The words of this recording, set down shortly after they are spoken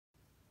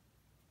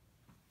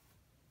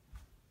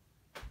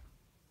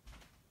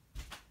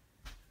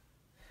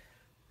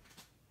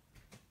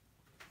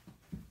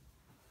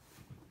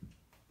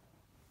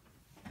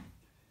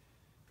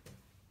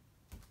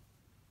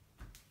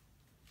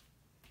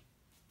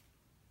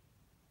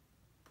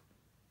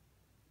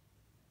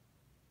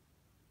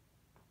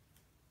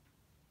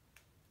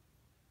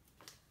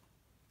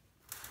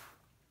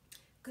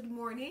Good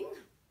morning,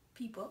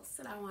 people.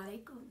 Assalamu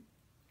alaikum.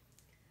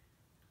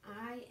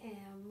 I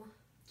am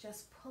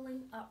just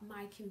pulling up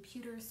my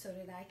computer so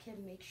that I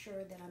can make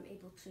sure that I'm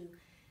able to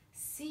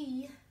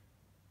see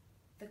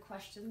the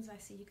questions. I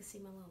see you can see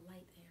my little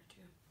light there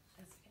too.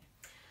 That's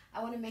okay.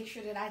 I want to make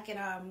sure that I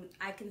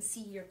can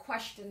see your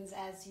questions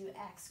as you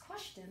ask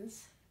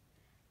questions.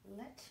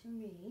 Let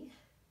me.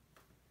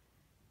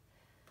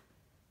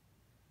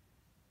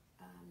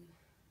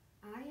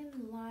 I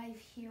am live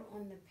here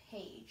on the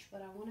page,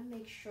 but I want to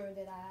make sure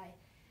that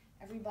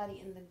everybody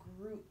in the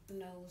group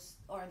knows,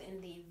 or in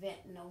the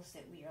event knows,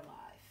 that we are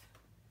live.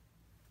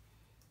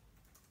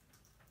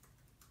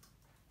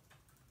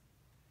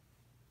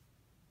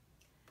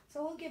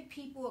 So we'll give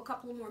people a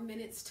couple more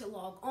minutes to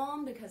log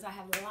on because I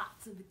have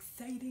lots of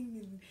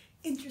exciting and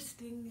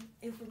interesting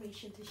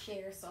information to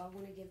share. So I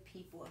want to give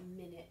people a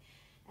minute.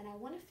 And I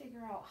want to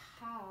figure out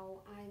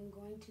how I'm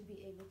going to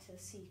be able to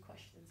see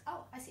questions.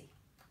 Oh, I see.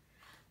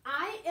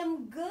 I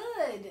am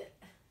good.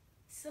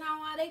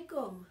 Assalamu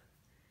alaikum.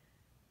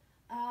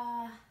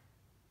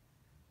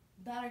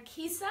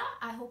 Barakisa,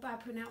 I hope I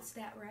pronounced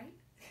that right.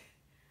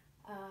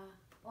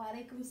 Wa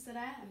alaikum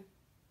salam.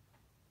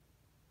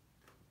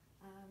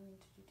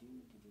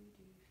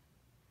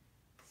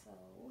 So,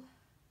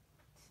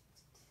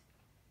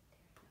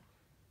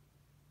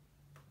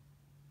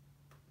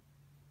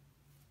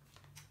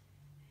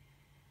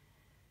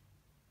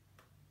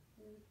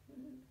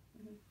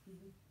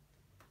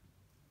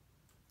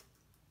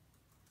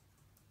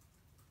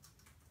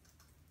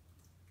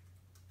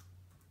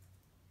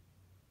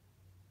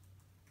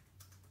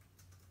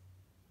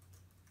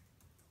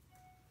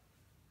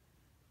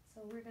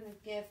 So we're going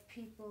to give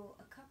people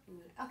a couple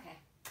minutes. Okay.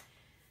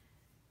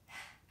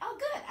 Oh,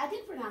 good. I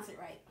did pronounce it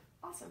right.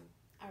 Awesome.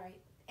 All right.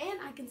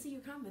 And I can see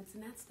your comments,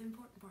 and that's the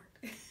important part.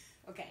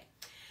 Okay.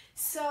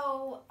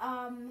 So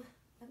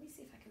let me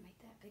see if I can make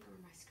that bigger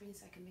on my screen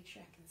so I can make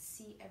sure I can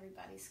see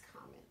everybody's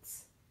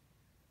comments.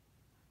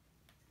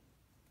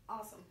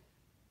 Awesome.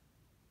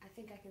 I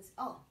think I can see.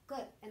 Oh,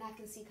 good. And I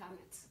can see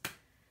comments.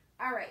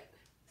 All right.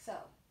 So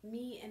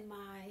me and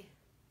my...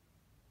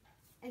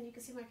 And you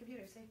can see my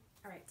computer, see?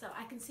 All right, so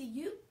I can see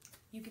you,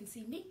 you can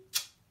see me,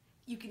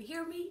 you can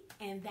hear me,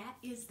 and that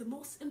is the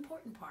most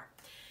important part.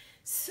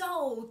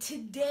 So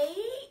today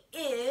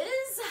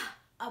is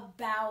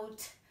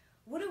about,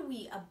 what are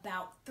we,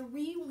 about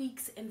 3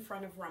 weeks in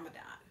front of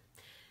Ramadan.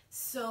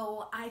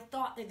 So I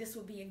thought that this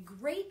would be a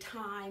great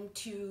time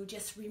to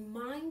just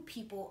remind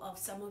people of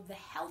some of the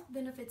health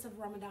benefits of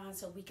Ramadan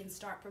so we can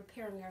start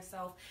preparing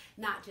ourselves,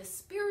 not just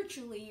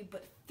spiritually,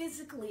 but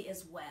physically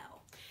as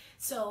well.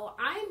 So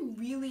I'm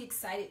really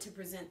excited to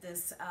present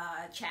this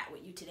chat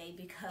with you today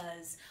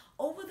because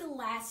over the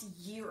last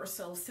year or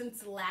so,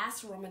 since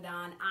last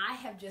Ramadan, I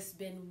have just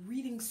been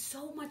reading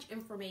so much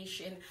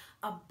information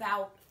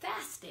about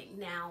fasting.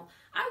 Now,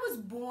 I was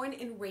born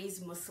and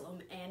raised Muslim,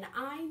 and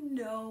I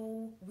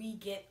know we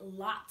get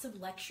lots of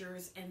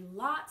lectures and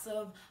lots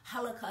of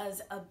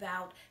halakas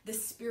about the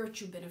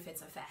spiritual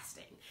benefits of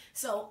fasting.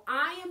 So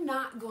I am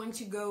not going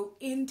to go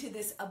into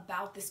this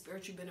about the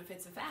spiritual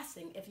benefits of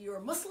fasting. If you're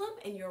a Muslim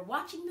and you're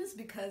watching this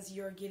because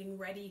you're getting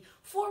ready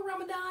for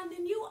Ramadan,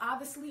 then you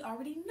obviously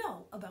already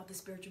know about the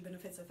spiritual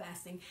benefits of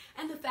fasting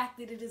and the fact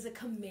that it is a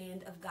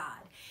command of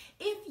God.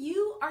 If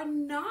you are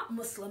not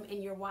Muslim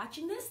and you're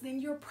watching this, then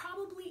you're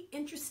probably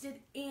interested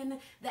in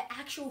the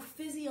actual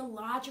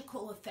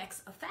physiological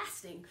effects of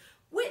fasting,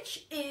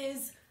 which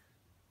is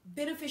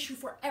beneficial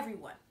for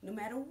everyone, no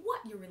matter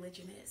what your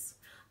religion is.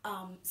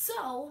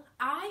 So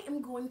I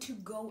am going to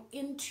go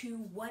into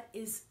what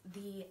is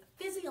the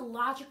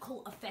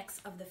physiological effects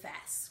of the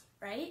fast,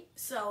 right?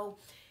 So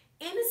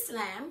in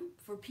Islam,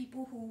 for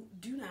people who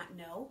do not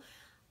know,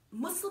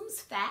 Muslims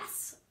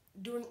fast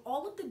during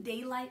all of the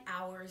daylight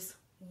hours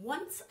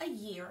once a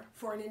year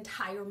for an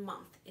entire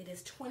month. It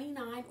is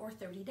 29 or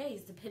 30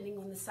 days, depending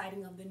on the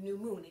sighting of the new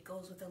moon. It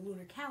goes with the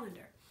lunar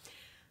calendar.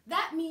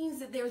 That means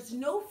that there's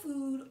no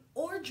food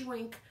or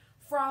drink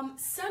from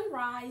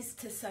sunrise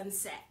to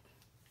sunset.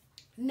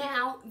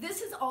 Now,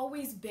 this has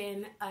always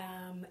been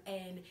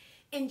an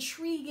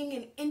intriguing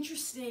and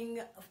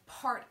interesting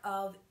part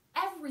of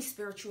every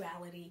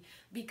spirituality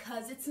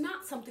because it's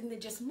not something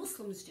that just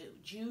Muslims do.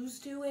 Jews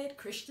do it,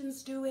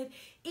 Christians do it,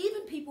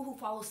 even people who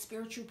follow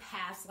spiritual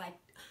paths like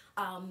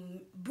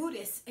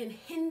Buddhists and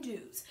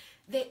Hindus.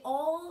 They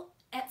all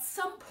at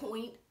some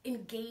point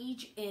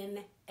engage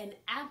in an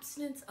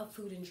abstinence of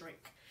food and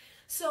drink.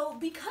 So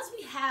because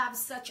we have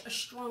such a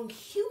strong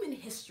human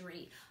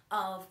history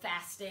of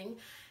fasting,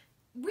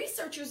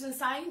 researchers and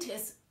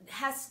scientists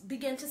has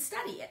begun to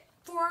study it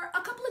for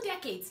a couple of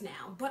decades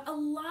now, but a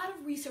lot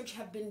of research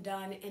have been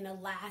done in the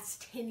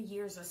last 10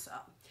 years or so.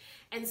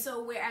 And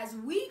so whereas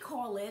we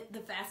call it the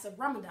fast of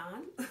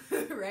Ramadan,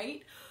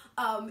 right,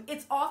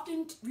 It's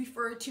often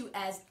referred to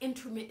as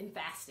intermittent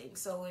fasting.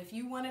 So if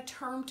you want a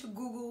term to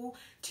Google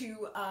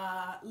to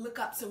look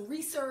up some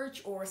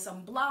research or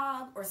some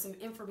blog or some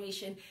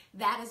information,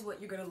 that is what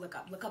you're going to look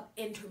up. Look up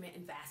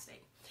intermittent fasting.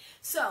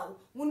 So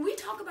when we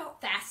talk about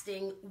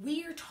fasting,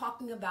 we are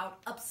talking about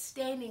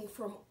abstaining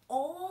from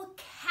all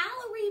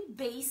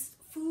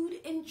calorie-based food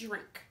and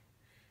drink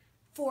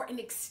for an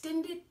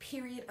extended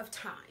period of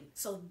time.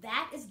 So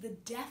that is the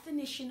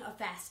definition of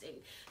fasting.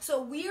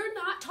 So we are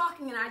not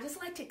talking, and I just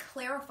like to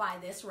clarify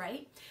this,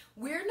 right?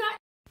 We're not,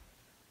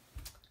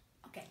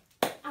 okay,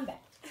 I'm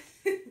back.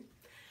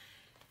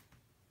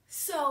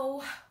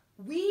 So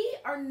we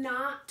are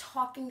not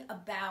talking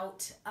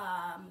about,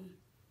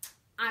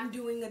 I'm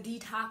doing a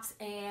detox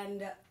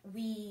and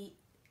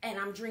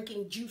I'm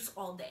drinking juice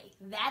all day.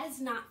 That is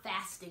not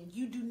fasting.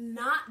 You do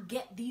not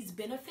get these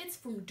benefits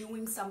from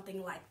doing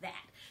something like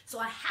that. So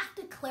I have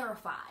to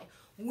clarify,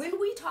 when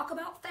we talk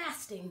about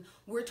fasting,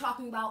 we're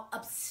talking about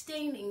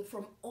abstaining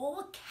from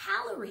all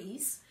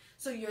calories.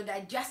 So your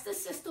digestive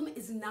system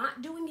is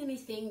not doing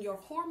anything. Your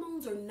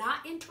hormones are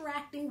not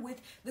interacting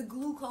with the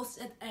glucose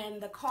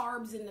and the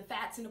carbs and the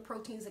fats and the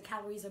proteins the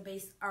calories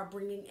are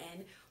bringing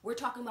in. We're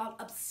talking about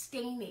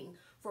abstaining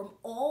from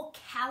all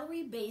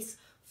calorie-based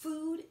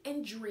food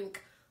and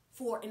drink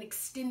for an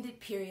extended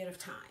period of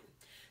time.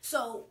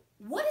 So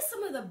what are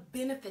some of the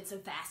benefits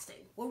of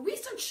fasting? Well,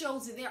 research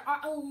shows that there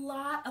are a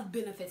lot of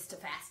benefits to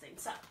fasting.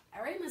 So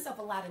I wrote myself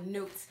a lot of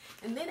notes.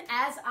 And then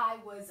as I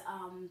was,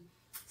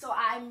 so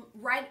I'm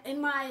right in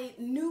my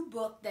new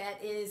book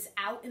that is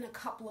out in a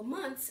couple of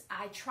months,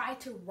 I tried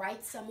to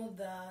write some of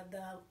the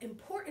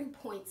important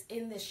points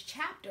in this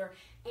chapter,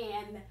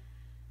 and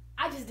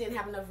I just didn't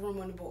have enough room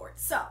on the board.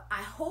 So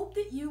I hope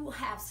that you will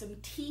have some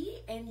tea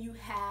and you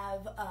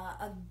have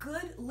a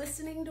good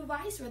listening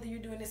device, whether you're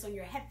doing this on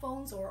your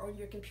headphones or on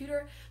your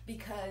computer,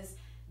 because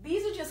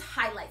these are just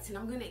highlights and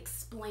I'm going to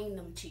explain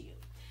them to you.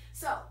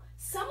 So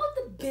some of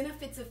the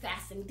benefits of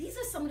fasting, these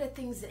are some of the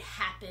things that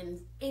happen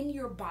in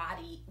your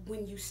body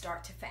when you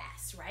start to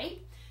fast, right?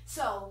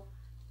 So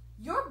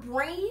your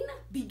brain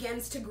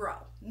begins to grow,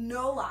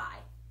 no lie.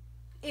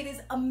 It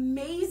is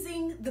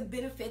amazing the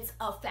benefits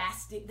of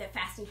fasting that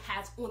fasting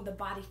has on the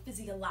body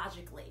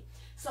physiologically.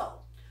 So,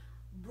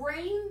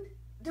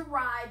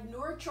 brain-derived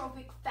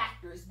neurotrophic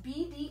factors,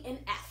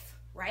 BDNF,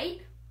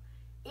 right?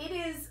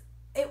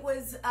 It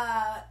was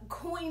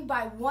coined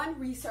by one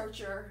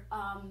researcher,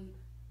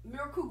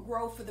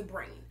 Miracle-Gro for the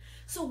brain.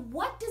 So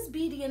what does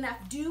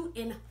BDNF do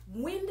and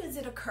when does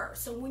it occur?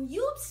 So when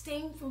you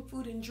abstain from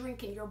food and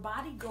drink and your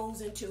body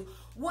goes into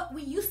what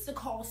we used to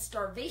call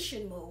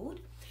starvation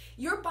mode,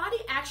 your body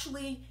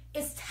actually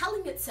is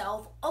telling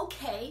itself,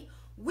 okay,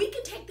 we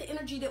can take the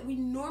energy that we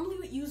normally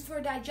would use for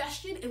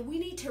digestion and we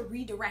need to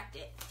redirect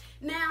it.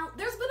 Now,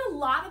 there's been a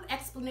lot of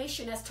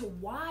explanation as to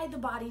why the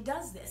body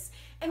does this.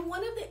 And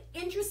one of the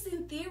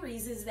interesting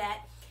theories is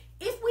that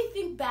if we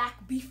think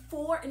back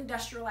before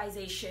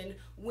industrialization,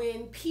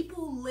 when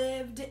people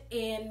lived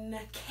in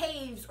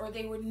caves or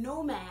they were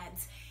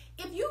nomads,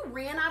 if you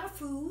ran out of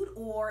food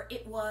or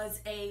it was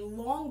a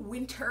long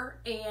winter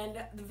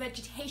and the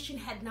vegetation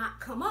had not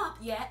come up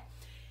yet,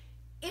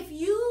 if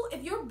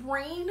your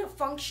brain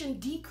function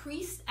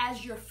decreased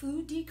as your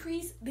food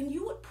decreased, then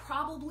you would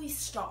probably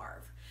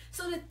starve.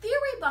 So the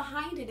theory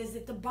behind it is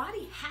that the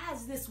body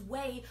has this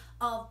way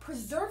of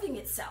preserving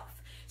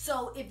itself.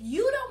 So if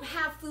you don't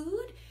have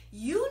food,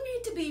 you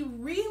need to be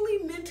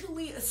really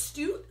mentally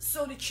astute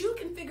so that you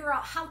can figure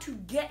out how to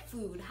get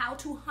food, how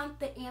to hunt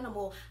the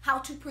animal, how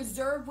to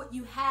preserve what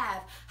you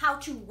have, how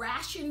to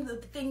ration the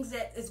things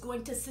that is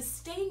going to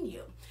sustain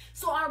you.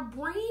 So our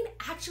brain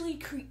actually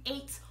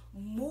creates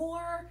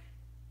more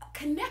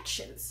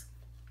connections.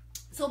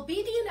 So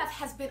BDNF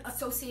has been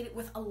associated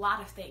with a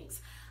lot of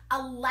things.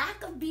 A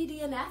lack of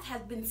BDNF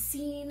has been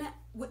seen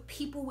with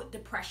people with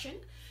depression.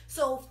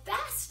 So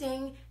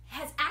fasting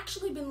has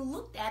actually been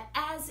looked at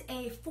as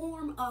a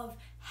form of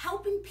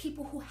helping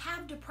people who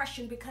have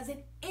depression because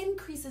it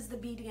increases the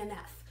BDNF.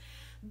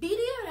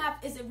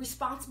 BDNF is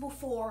responsible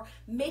for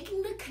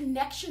making the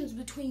connections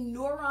between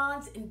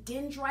neurons and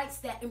dendrites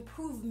that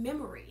improve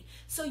memory.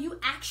 So you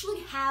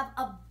actually have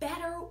a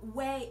better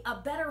way, a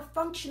better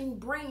functioning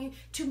brain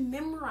to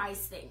memorize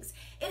things.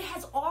 It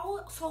has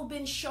also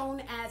been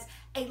shown as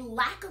a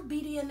lack of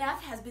BDNF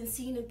has been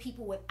seen in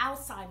people with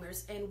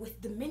Alzheimer's and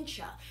with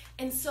dementia.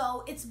 And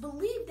so it's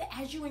believed that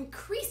as you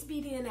increase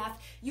BDNF,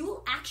 you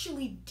will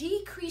actually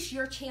decrease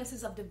your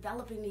chances of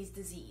developing these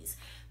diseases.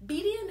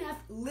 BDNF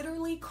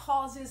literally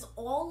causes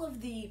all of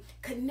the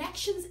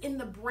connections in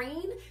the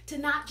brain to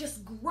not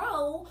just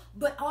grow,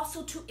 but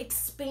also to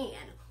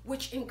expand,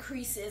 which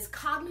increases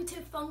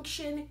cognitive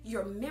function,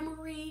 your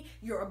memory,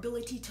 your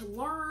ability to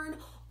learn.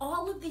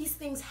 All of these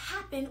things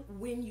happen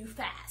when you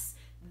fast.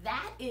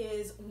 That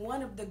is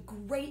one of the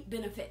great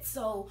benefits.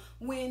 So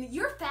when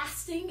you're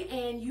fasting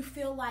and you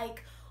feel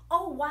like,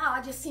 oh wow,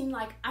 I just seem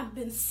like I've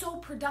been so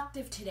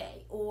productive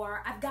today,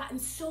 or I've gotten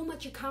so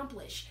much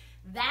accomplished,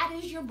 that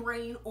is your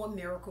brain on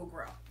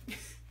Miracle-Gro.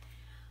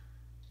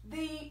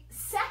 The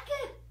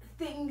second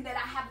thing that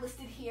I have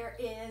listed here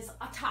is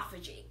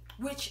autophagy,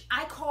 which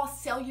I call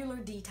cellular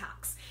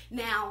detox.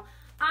 Now,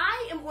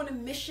 I am on a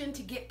mission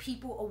to get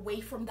people away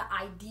from the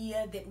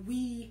idea that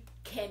we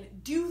can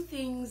do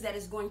things that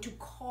is going to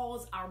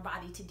cause our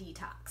body to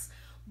detox.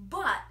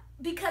 But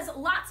because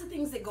lots of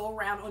things that go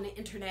around on the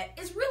internet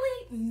is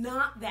really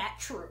not that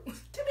true,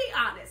 to be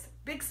honest.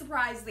 Big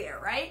surprise there,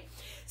 right?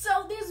 So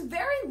there's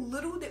very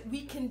little that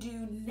we can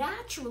do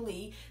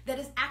naturally that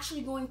is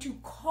actually going to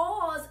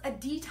cause a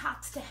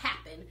detox to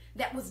happen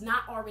that was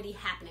not already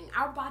happening.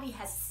 Our body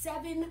has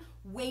 7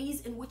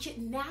 ways in which it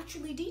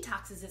naturally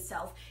detoxes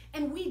itself,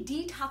 and we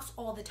detox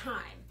all the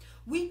time.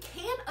 We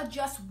can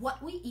adjust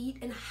what we eat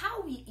and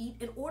how we eat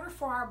in order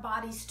for our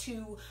bodies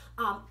to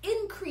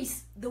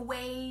increase the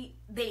way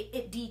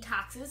it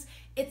detoxes.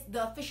 It's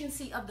the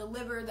efficiency of the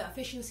liver, the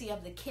efficiency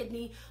of the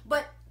kidney,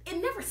 but it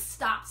never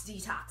stops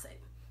detoxing.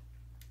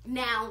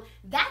 Now,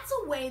 that's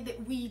a way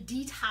that we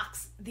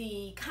detox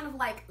the kind of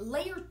like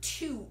layer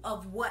 2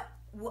 of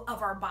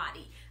our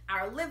body.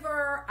 Our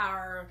liver,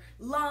 our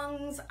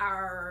lungs,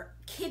 our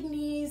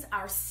kidneys,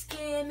 our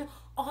skin,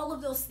 all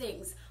of those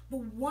things.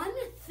 But one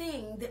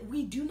thing that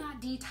we do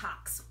not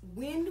detox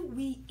when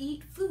we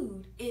eat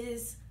food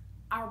is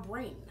our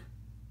brain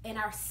and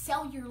our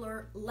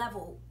cellular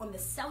level, on the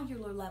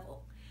cellular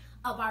level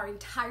of our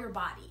entire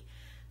body.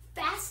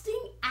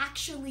 Fasting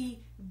actually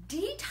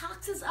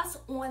detoxes us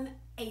on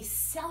a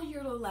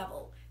cellular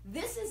level.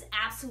 This is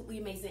absolutely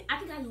amazing. I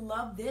think I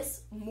love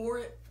this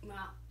more.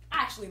 Well,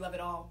 I actually love it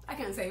all. I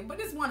can't say, but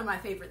it's one of my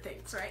favorite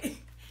things, right?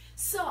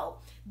 So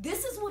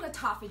this is what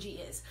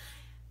autophagy is.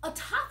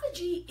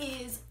 Autophagy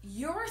is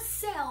your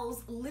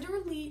cells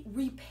literally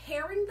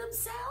repairing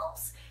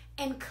themselves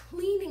and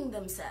cleaning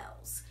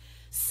themselves.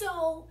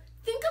 So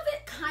think of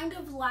it kind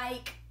of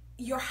like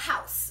your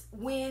house.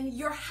 When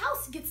your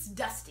house gets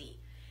dusty,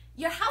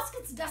 your house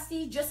gets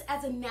dusty just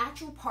as a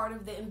natural part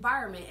of the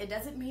environment. It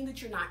doesn't mean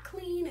that you're not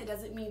clean. It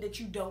doesn't mean that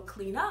you don't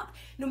clean up.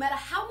 No matter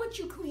how much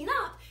you clean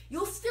up,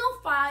 you'll still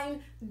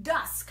find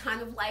dust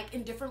kind of like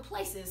in different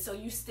places. So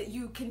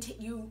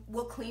you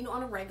will clean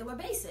on a regular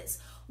basis.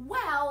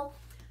 Well,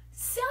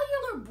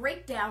 cellular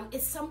breakdown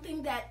is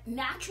something that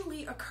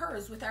naturally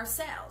occurs with our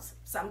cells.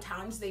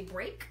 Sometimes they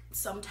break,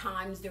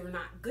 sometimes they're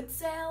not good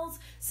cells,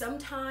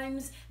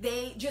 sometimes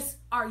they just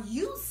are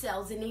used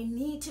cells and they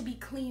need to be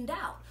cleaned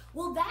out.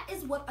 Well, that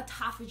is what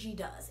autophagy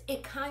does.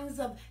 It kinds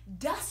of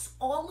dusts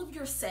all of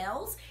your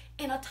cells,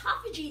 and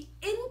autophagy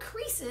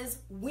increases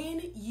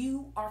when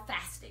you are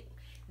fasting.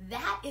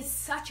 That is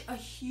such a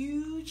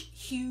huge,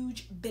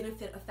 huge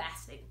benefit of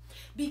fasting,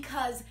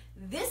 because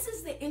this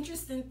is the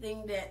interesting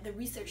thing that the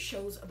research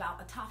shows about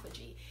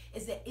autophagy,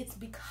 is that it's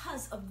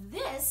because of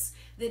this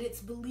that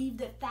it's believed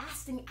that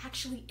fasting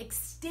actually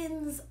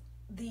extends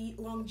the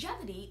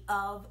longevity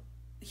of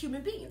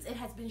human beings. It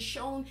has been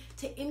shown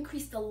to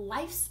increase the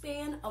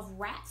lifespan of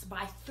rats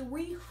by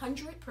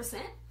 300%.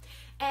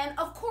 And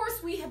of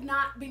course, we have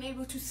not been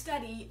able to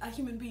study a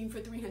human being for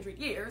 300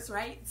 years,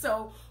 right?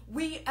 So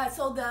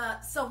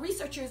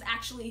researchers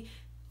actually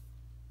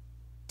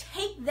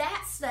take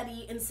that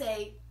study and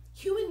say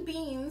human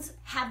beings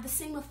have the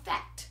same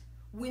effect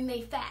when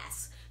they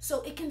fast.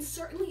 So it can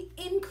certainly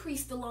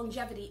increase the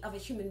longevity of a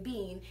human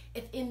being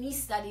if in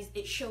these studies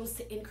it shows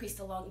to increase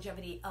the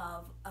longevity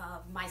of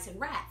mice and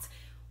rats.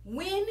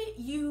 When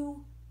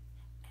you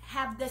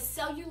have the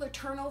cellular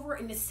turnover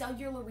and the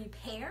cellular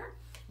repair,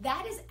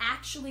 that is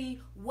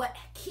actually what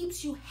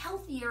keeps you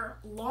healthier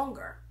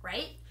longer,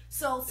 right?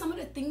 So some of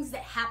the things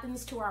that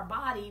happens to our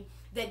body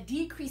that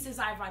decreases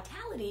our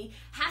vitality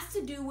has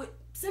to do with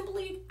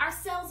simply our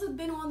cells have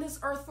been on this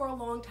earth for a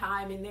long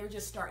time and they're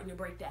just starting to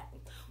break down.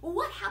 Well,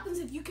 what happens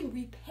if you can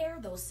repair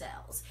those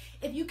cells?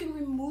 If you can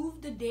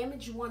remove the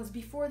damaged ones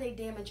before they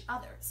damage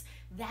others?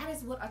 That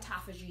is what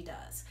autophagy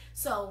does.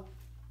 So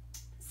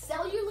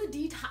cellular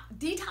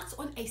detox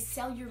on a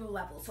cellular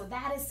level. So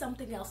that is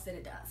something else that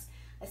it does.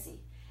 Let's see.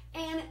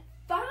 And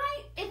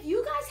if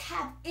you guys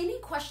have any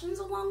questions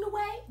along the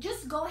way,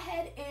 just go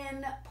ahead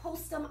and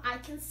post them. I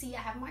can see, I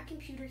have my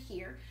computer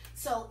here.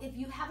 So if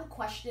you have a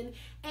question,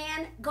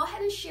 and go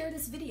ahead and share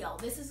this video.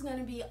 This is going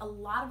to be a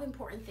lot of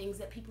important things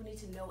that people need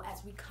to know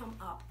as we come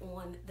up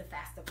on the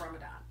fast of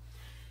Ramadan.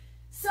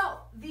 So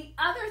the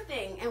other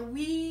thing, and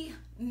we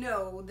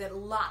know that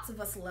lots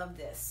of us love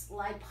this,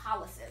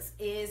 lipolysis,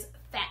 is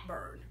fat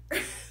burn.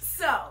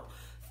 So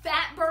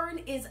fat burn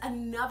is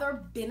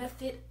another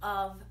benefit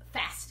of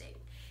fasting.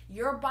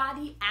 Your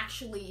body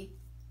actually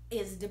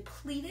is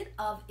depleted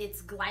of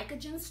its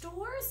glycogen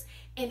stores,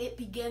 and it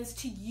begins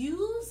to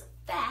use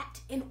fat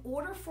in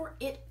order for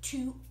it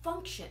to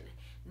function.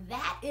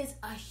 That is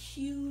a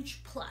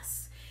huge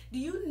plus. Do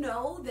you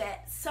know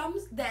that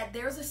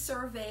there's a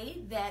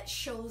survey that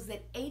shows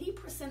that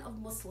 80%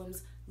 of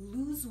Muslims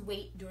lose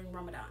weight during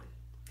Ramadan?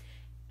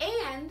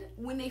 And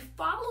when they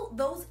follow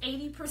those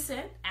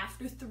 80%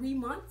 after 3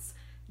 months,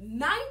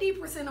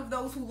 90% of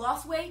those who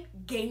lost weight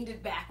gained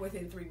it back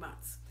within 3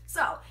 months.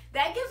 So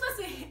that gives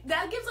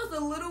us a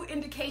little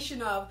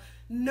indication of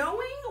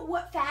knowing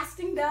what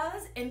fasting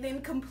does and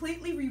then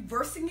completely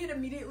reversing it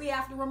immediately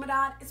after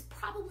Ramadan is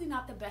probably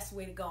not the best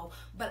way to go.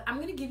 But I'm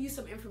going to give you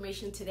some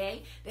information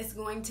today that's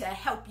going to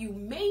help you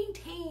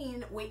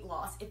maintain weight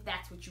loss if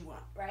that's what you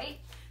want, right?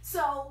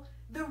 So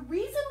the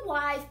reason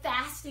why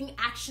fasting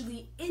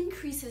actually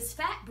increases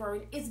fat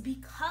burn is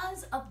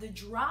because of the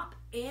drop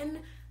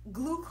in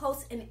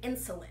glucose and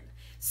insulin.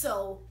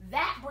 So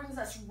that brings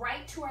us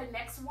right to our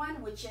next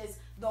one, which is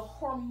the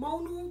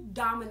hormonal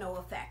domino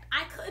effect.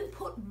 I couldn't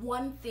put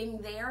one thing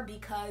there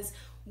because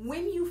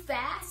when you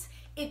fast,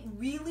 it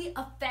really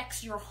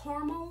affects your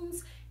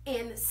hormones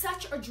in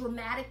such a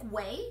dramatic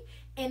way,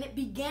 and it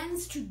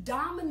begins to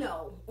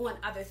domino on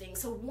other things.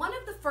 So one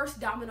of the first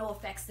domino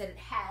effects that it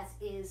has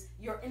is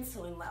your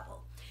insulin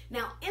level.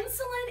 Now,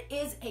 insulin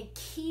is a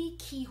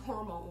key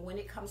hormone when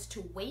it comes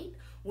to weight,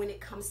 when it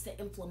comes to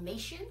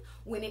inflammation,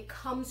 when it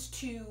comes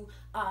to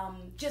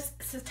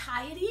just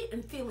satiety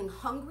and feeling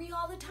hungry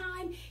all the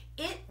time.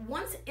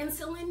 Once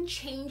insulin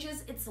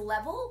changes its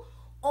level,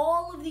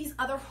 all of these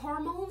other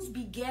hormones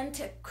begin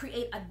to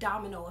create a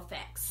domino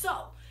effect.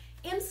 So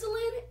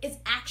insulin is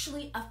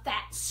actually a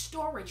fat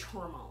storage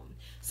hormone.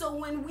 So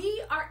when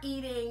we are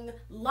eating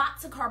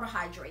lots of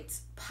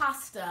carbohydrates,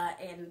 pasta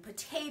and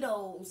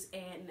potatoes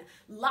and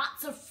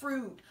lots of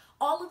fruit,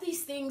 all of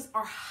these things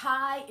are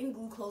high in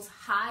glucose,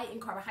 high in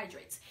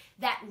carbohydrates.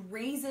 That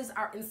raises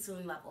our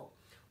insulin level.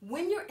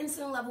 When your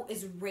insulin level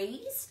is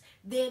raised,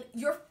 then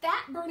your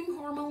fat burning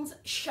hormones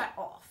shut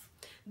off.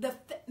 The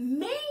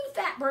main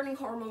fat burning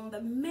hormone,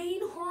 the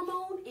main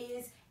hormone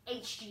is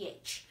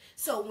HGH.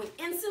 So when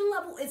insulin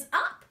level is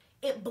up,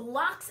 it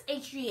blocks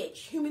HGH,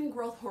 human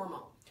growth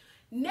hormone.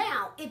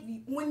 Now,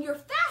 when you're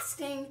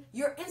fasting,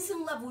 your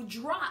insulin level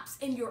drops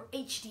and your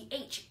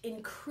HDH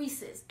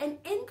increases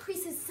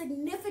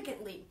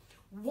significantly.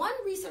 One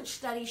research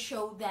study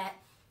showed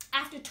that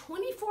after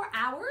 24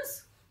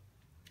 hours,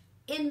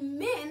 in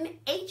men,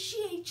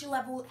 HGH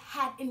level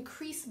had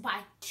increased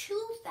by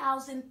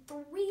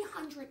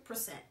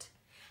 2,300%.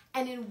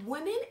 And in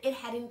women, it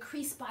had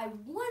increased by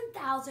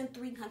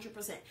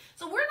 1,300%.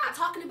 So we're not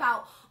talking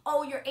about,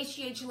 oh, your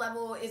HGH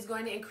level is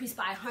going to increase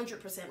by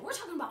 100%. We're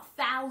talking about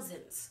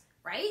thousands,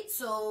 right?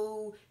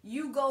 So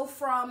you go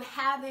from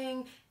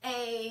having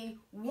a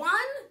 1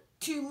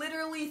 to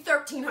literally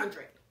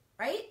 1,300,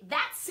 right?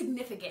 That's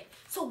significant.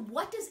 So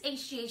what does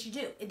HGH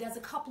do? It does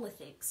a couple of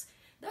things.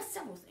 There's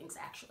several things,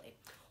 actually.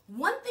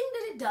 One thing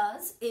that it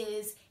does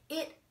is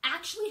it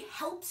actually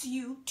helps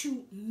you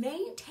to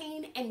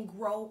maintain and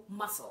grow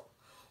muscle.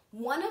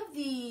 One of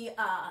the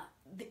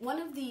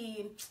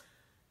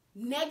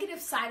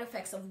negative side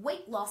effects of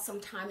weight loss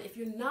sometimes, if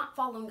you're not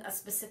following a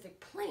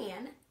specific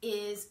plan,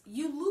 is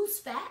you lose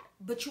fat,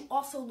 but you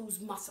also lose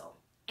muscle.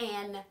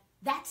 And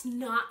that's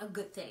not a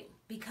good thing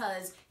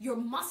because your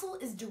muscle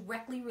is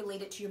directly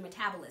related to your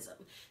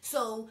metabolism.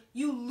 So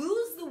you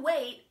lose the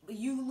weight,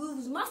 you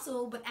lose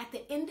muscle, but at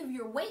the end of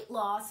your weight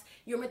loss,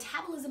 your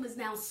metabolism is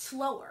now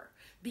slower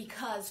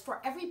because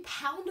for every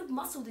pound of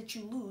muscle that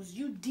you lose,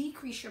 you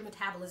decrease your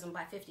metabolism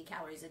by 50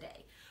 calories a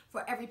day.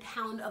 For every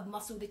pound of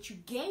muscle that you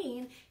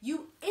gain,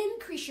 you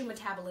increase your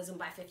metabolism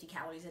by 50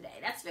 calories a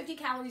day. That's 50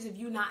 calories of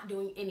you not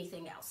doing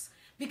anything else,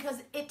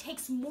 because it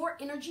takes more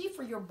energy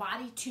for your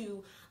body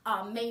to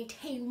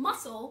maintain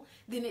muscle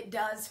than it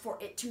does for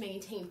it to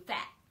maintain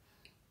fat.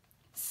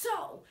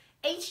 So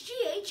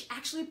HGH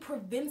actually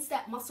prevents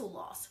that muscle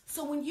loss.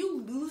 So when you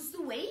lose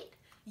the weight,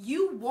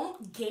 you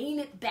won't gain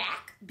it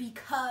back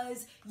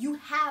because you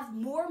have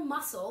more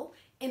muscle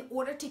in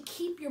order to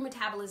keep your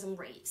metabolism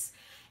raised.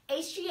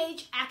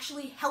 HGH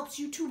actually helps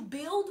you to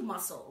build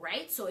muscle,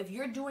 right? So if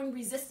you're doing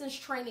resistance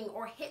training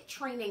or HIIT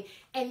training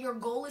and your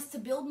goal is to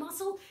build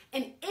muscle,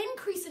 an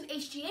increase in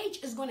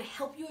HGH is going to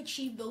help you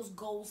achieve those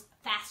goals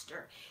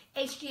faster.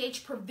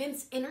 HGH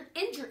prevents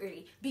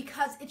injury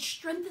because it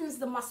strengthens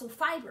the muscle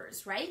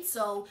fibers, right?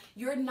 So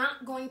you're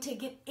not going to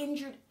get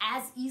injured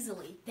as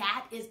easily.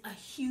 That is a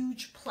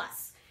huge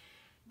plus.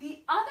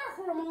 The other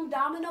hormone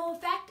domino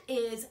effect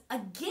is,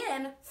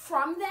 again,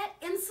 from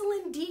that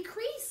insulin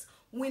decrease.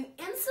 When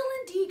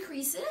insulin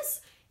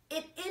decreases,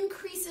 it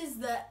increases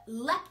the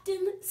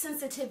leptin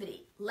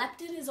sensitivity.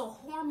 Leptin is a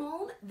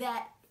hormone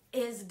that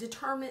helps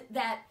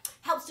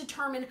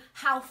determine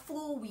how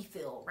full we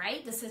feel,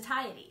 right? The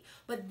satiety.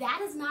 But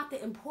that is not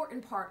the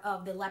important part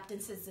of the leptin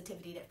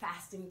sensitivity that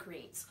fasting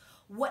creates.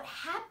 What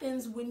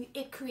happens when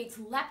it creates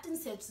leptin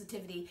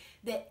sensitivity,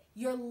 that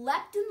your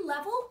leptin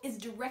level is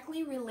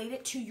directly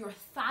related to your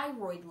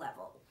thyroid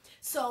level.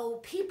 So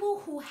people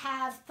who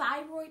have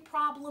thyroid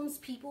problems,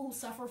 people who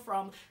suffer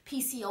from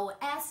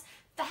PCOS,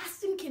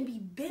 fasting can be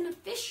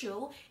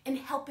beneficial in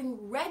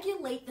helping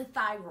regulate the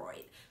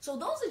thyroid. So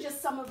those are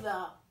just some of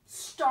the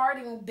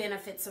starting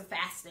benefits of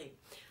fasting.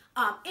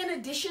 In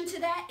addition to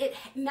that, it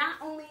not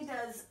only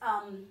does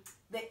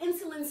the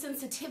insulin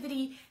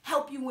sensitivity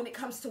help you when it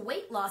comes to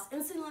weight loss,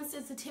 insulin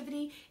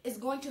sensitivity is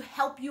going to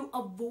help you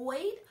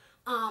avoid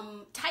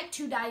type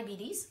 2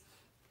 diabetes.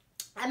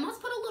 I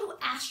must put a little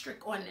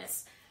asterisk on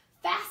this.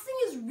 fasting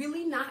is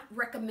really not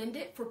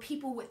recommended for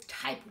people with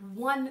type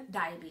 1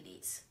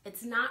 diabetes.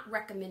 It's not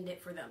recommended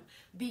for them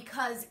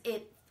because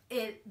the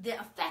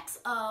effects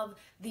of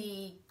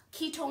the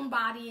ketone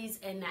bodies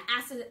and the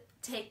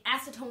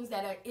acetones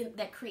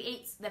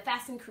that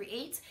fasting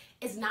creates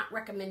is not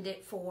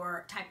recommended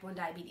for type 1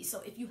 diabetes.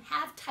 So if you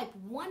have type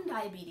 1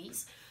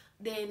 diabetes,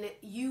 then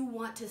you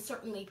want to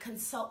certainly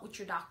consult with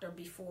your doctor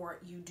before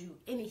you do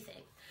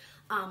anything.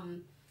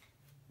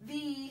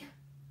 The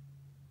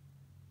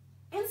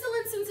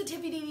insulin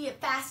sensitivity that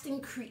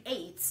fasting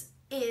creates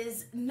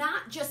is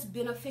not just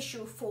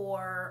beneficial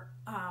for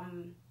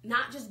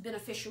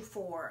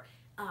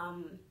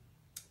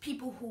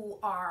people who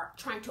are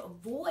trying to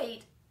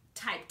avoid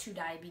type 2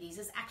 diabetes.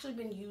 It's actually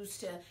been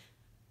used to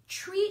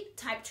treat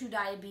type 2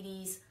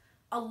 diabetes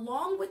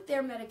along with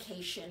their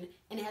medication,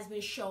 and it has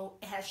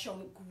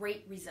shown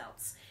great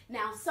results.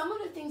 Now, some of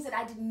the things that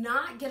I did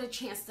not get a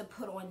chance to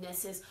put on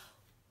this is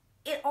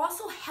it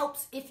also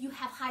helps if you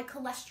have high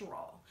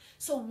cholesterol.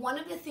 So one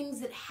of the things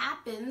that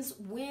happens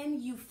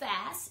when you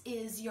fast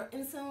is your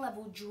insulin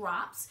level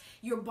drops,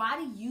 your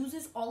body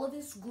uses all of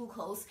this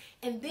glucose,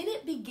 and then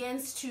it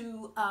begins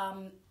to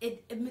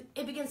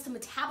begins to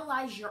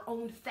metabolize your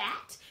own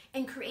fat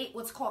and create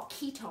what's called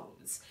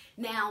ketones.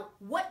 Now,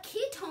 what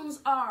ketones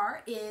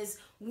are is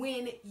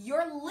when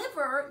your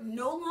liver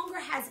no longer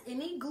has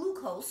any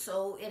glucose,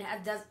 so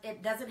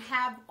it doesn't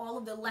have all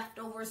of the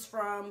leftovers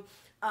from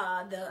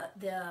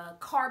the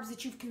carbs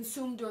that you've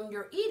consumed during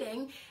your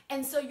eating,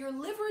 and so your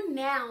liver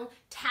now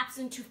taps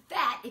into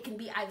fat. It can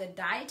be either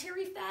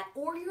dietary fat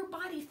or your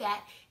body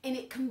fat, and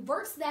it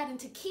converts that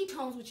into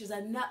ketones, which is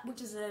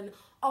an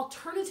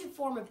alternative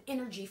form of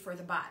energy for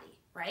the body,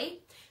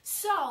 right?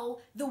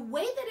 So the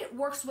way that it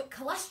works with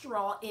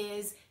cholesterol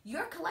is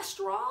your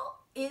cholesterol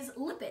is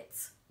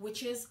lipids,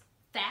 which is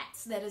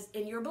fats that is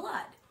in your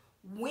blood.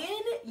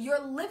 When your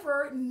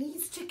liver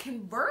needs to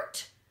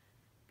convert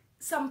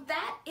some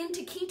fat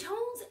into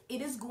ketones,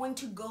 it is going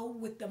to go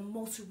with the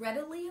most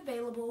readily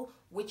available,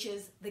 which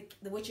is the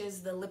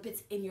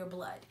lipids in your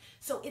blood.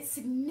 So it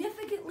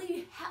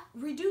significantly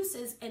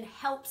reduces and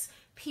helps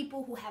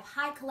people who have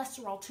high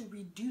cholesterol to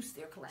reduce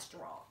their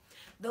cholesterol.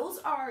 Those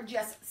are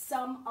just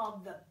some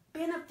of the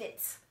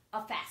benefits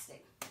of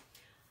fasting.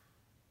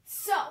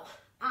 So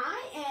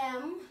I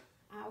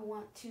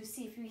want to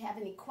see if we have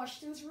any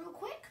questions real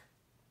quick.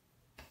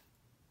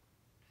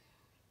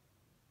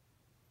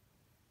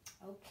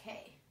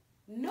 Okay,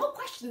 no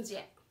questions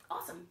yet.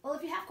 Awesome. Well,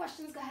 if you have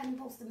questions, go ahead and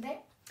post them there.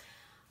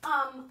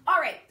 All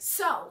right,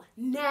 so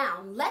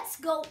now let's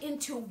go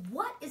into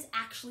what is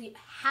actually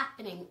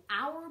happening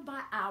hour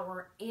by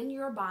hour in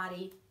your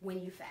body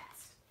when you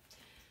fast.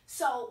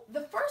 So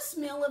the first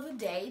meal of the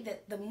day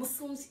that the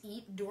Muslims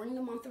eat during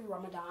the month of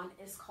Ramadan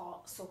is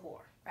called suhoor,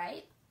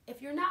 right?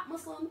 If you're not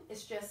Muslim,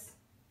 it's just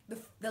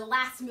the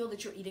last meal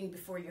that you're eating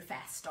before your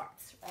fast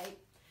starts, right?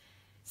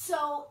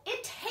 So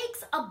it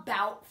takes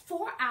about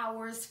 4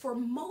 hours for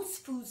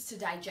most foods to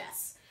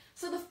digest.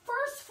 So the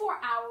first 4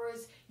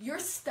 hours, your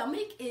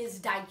stomach is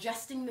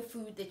digesting the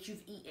food that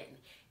you've eaten.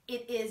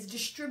 It is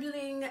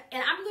distributing,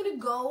 and I'm going to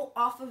go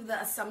off of the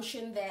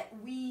assumption that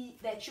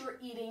you're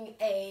eating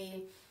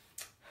a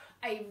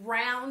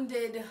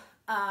rounded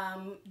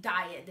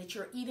diet, that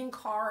you're eating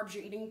carbs,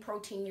 you're eating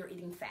protein, you're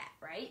eating fat,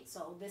 right?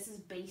 So this is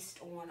based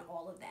on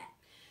all of that.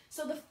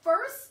 So the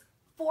first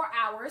 4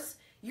 hours,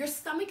 your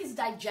stomach is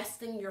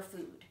digesting your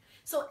food.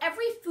 So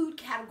every food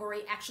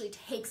category actually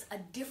takes a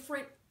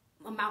different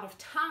amount of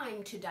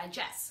time to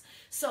digest.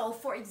 So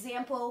for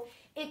example,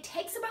 it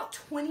takes about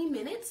 20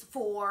 minutes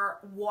for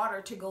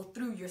water to go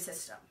through your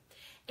system.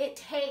 It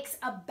takes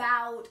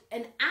about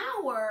an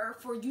hour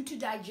for you to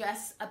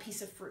digest a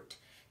piece of fruit.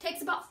 It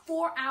takes about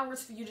 4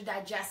 hours for you to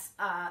digest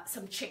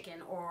some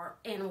chicken or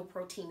animal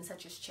protein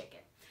such as chicken.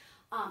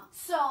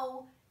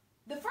 So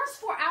the first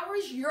 4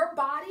 hours, your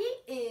body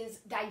is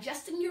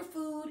digesting your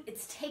food,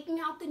 it's taking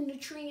out the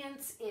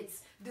nutrients,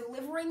 it's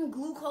delivering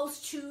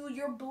glucose to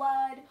your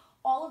blood.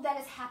 All of that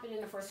is happening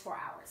in the first 4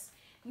 hours.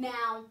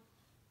 Now,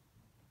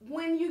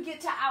 when you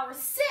get to hour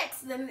 6,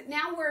 then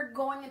now we're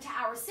going into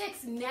hour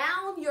 6.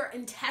 Now your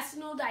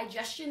intestinal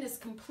digestion is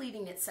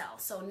completing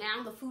itself. So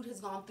now the food has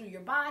gone through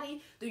your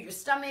body, through your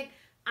stomach.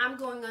 I'm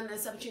going on the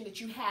assumption that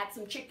you had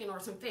some chicken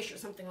or some fish or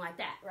something like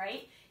that,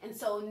 right? And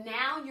so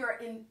now your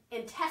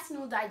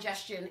intestinal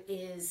digestion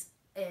is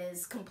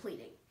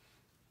completing.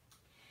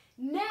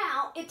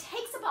 Now, it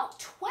takes about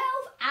 12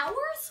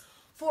 hours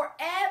for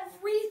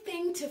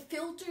everything to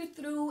filter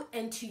through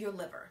into your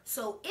liver.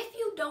 So if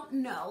you don't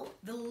know,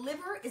 the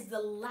liver is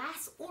the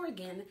last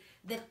organ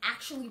that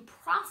actually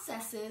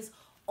processes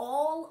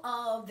all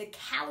of the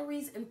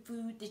calories and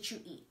food that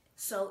you eat.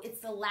 So it's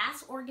the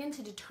last organ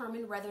to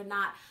determine whether or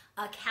not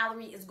a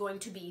calorie is going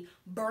to be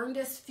burned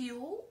as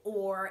fuel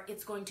or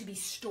it's going to be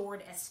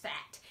stored as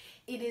fat.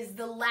 It is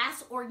the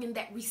last organ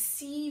that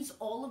receives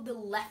all of the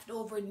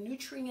leftover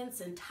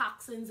nutrients and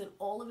toxins and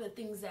all of the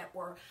things that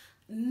were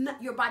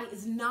your body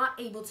is not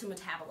able to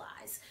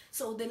metabolize.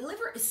 So the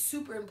liver is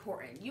super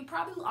important. You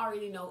probably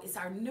already know it's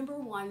our number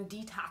one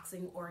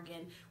detoxing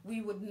organ.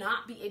 We would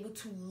not be able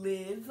to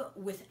live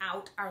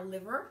without our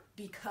liver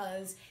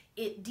because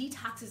it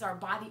detoxes our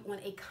body on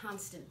a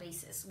constant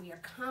basis. We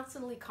are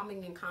constantly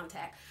coming in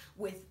contact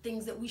with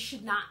things that we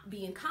should not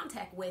be in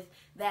contact with,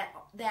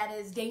 that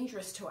is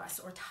dangerous to us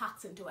or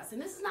toxic to us.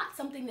 And this is not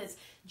something that's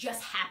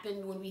just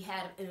happened when we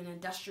had an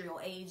industrial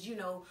age. You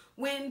know,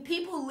 when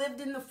people lived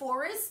in the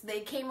forest,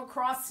 they came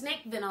across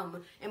snake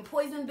venom and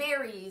poison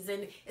berries,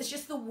 and it's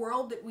just the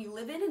world that we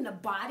live in. And the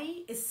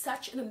body is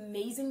such an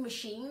amazing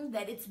machine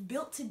that it's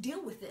built to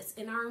deal with this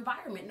in our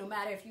environment, no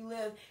matter if you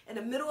live in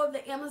the middle of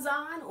the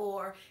Amazon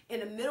or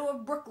in the middle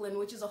of Brooklyn,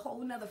 which is a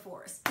whole nother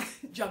forest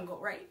jungle,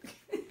 right?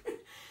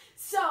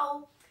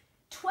 So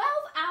 12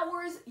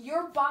 hours,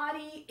 your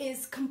body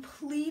is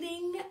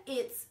completing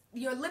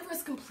your liver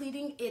is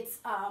completing its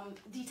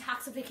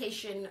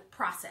detoxification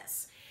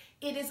process.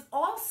 It is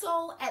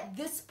also at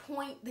this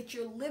point that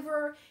your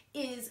liver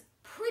is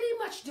pretty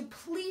much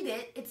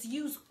depleted. It's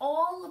used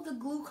all of the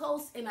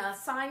glucose and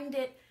assigned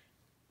it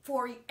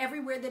for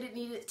everywhere that it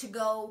needed to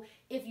go.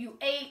 If you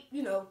ate,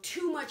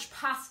 too much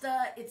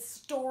pasta, it's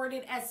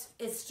storing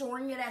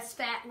it as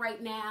fat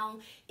right now.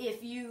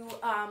 If you've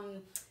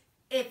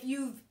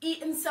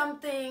eaten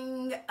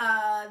something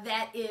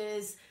that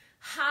is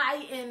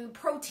high in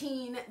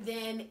protein,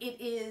 then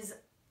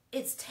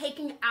it's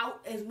taking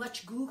out as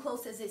much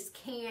glucose as it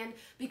can,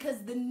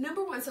 because the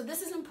number one, so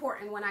this is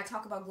important when I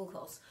talk about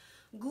glucose.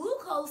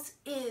 Glucose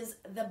is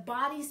the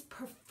body's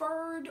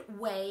preferred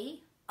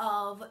way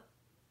of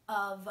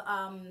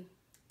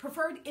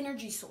preferred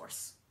energy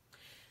source.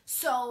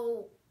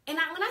 So, and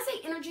when I say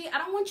energy, I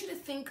don't want you to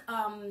think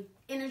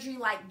energy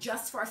like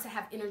just for us to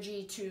have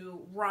energy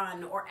to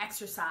run or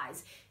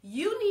exercise.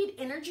 You need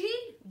energy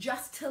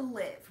just to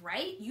live,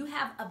 right? You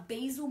have a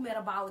basal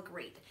metabolic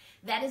rate.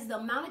 That is the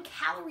amount of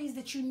calories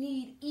that you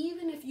need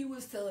even if you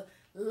was to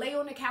lay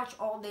on the couch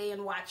all day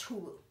and watch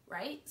Hulu,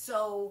 right?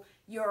 So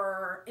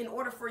in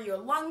order for your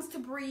lungs to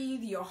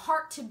breathe, your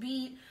heart to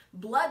beat,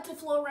 blood to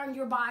flow around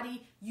your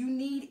body, you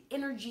need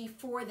energy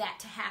for that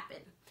to happen.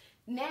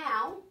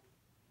 Now,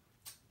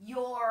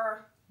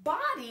 your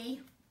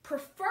body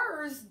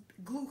prefers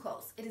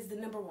glucose. It is the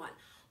number one.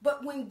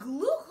 But when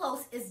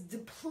glucose is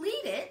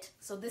depleted,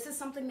 so this is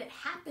something that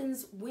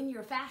happens when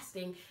you're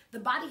fasting, the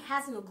body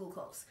has no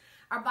glucose.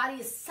 Our body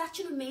is such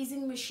an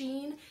amazing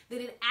machine that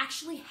it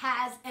actually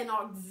has an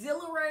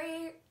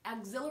auxiliary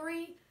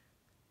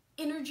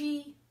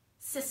energy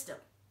system,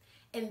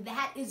 and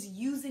that is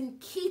using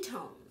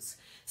ketones.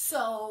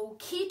 So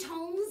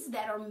ketones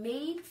that are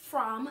made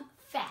from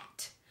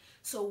fat.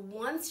 So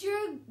once your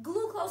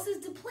glucose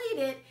is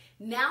depleted,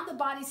 now the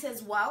body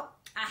says, well,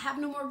 I have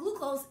no more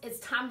glucose. It's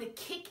time to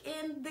kick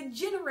in the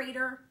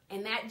generator.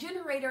 And that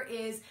generator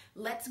is,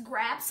 let's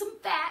grab some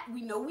fat.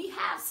 We know we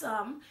have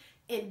some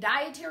in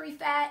dietary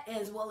fat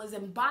as well as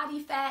in body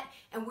fat.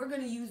 And we're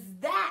going to use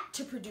that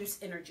to produce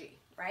energy,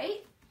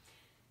 right?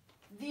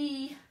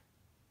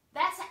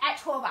 That's at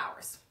 12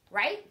 hours,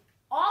 right?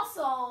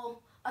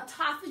 Also,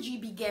 autophagy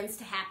begins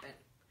to happen.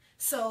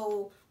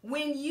 So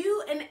when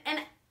you, and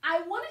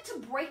I wanted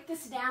to break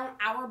this down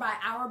hour by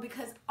hour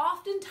because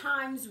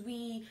oftentimes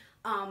when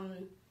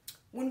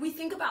we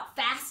think about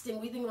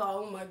fasting, we think,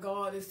 oh my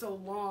God, it's so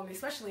long,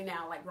 especially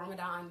now, like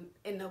Ramadan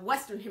in the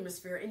Western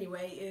Hemisphere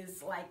anyway,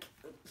 is like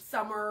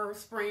summer,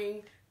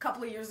 spring. A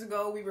couple of years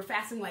ago, we were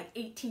fasting like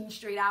 18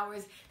 straight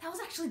hours. That was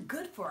actually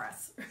good for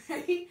us,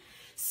 right?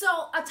 So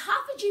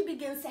autophagy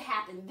begins to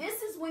happen.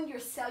 This is when your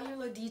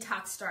cellular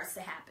detox starts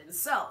to happen.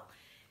 So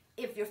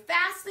if you're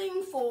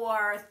fasting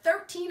for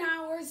 13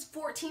 hours,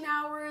 14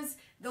 hours,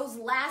 those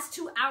last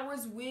 2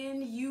 hours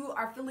when you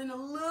are feeling a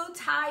little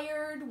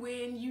tired,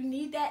 when you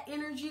need that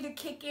energy to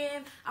kick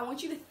in, I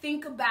want you to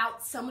think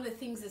about some of the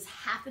things that's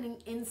happening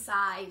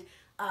inside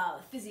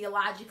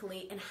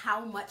physiologically and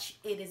how much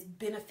it is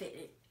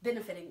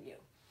benefiting you.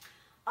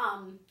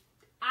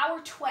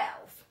 Hour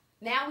 12,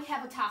 now we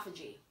have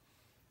autophagy.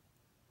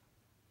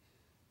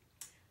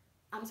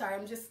 I'm sorry,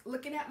 I'm just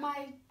looking at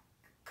my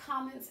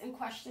comments and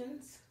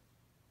questions.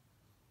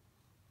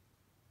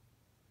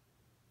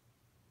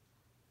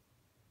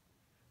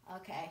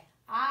 Okay,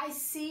 I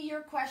see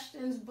your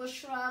questions,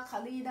 Bushra,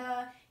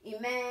 Khalida,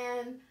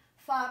 Iman,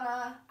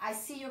 Farah. I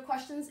see your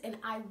questions and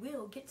I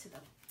will get to them.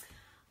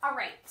 All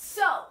right,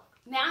 so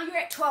now you're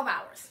at 12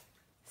 hours.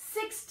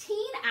 16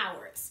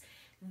 hours,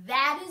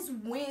 that is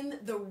when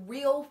the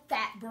real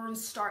fat burn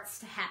starts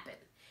to happen.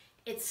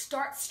 It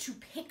starts to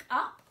pick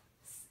up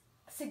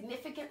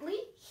significantly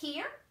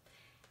here,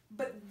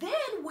 but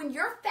then when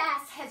your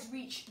fast has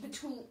reached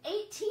between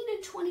 18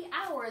 and 20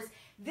 hours,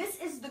 this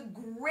is the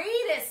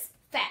greatest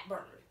fat burn,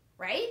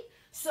 right?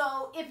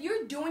 So if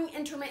you're doing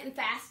intermittent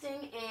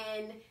fasting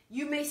and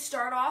you may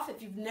start off,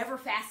 if you've never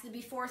fasted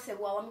before, say,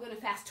 well, I'm going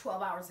to fast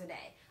 12 hours a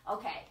day.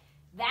 Okay,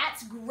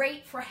 that's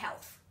great for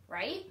health,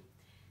 right?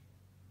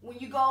 When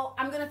you go,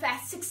 I'm going to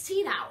fast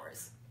 16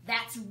 hours,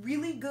 that's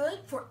really good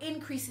for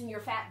increasing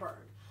your fat burn.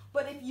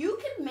 But if you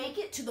can make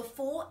it to the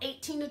full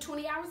 18 to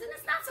 20 hours, and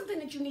it's not something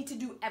that you need to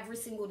do every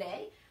single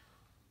day,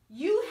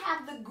 you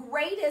have the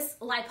greatest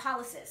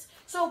lipolysis.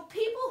 So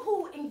people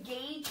who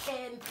engage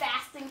in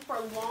fasting for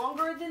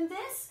longer than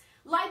this,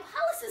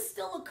 lipolysis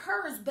still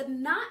occurs, but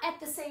not at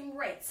the same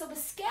rate. So the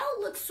scale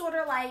looks sort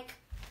of like,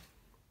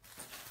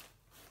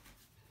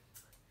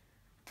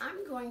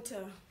 I'm going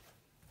to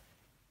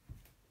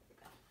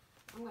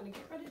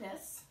get rid of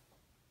this.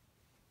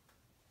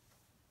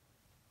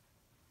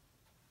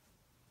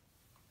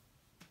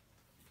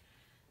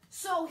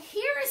 So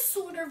here is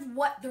sort of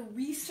what the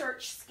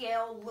research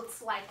scale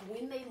looks like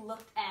when they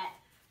looked at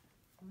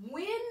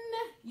when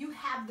you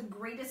have the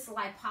greatest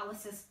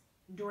lipolysis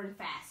during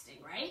fasting,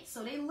 right?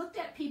 So they looked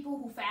at people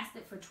who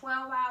fasted for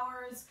 12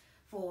 hours,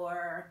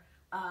 for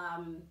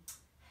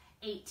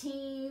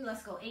 18,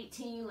 let's go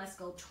 18, let's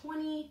go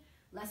 20,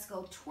 let's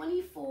go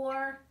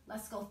 24,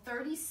 let's go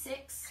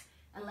 36,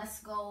 and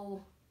let's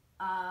go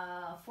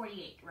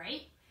 48,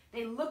 right?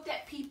 They looked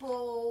at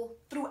people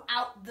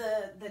throughout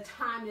the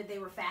time that they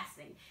were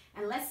fasting.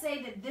 And let's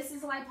say that this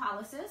is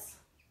lipolysis.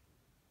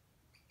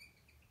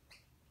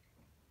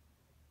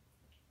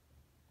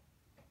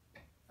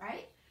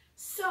 Right?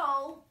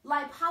 So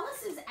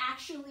lipolysis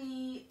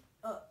actually,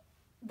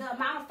 the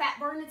amount of fat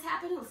burn that's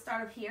happening, let's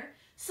start up here.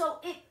 So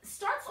it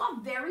starts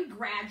off very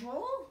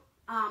gradual,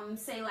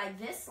 say like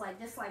this, like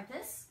this, like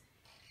this.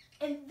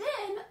 And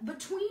then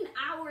between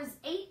hours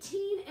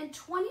 18 and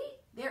 20,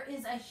 there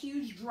is a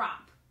huge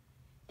drop.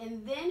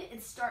 And then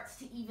it starts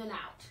to even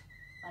out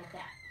like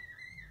that,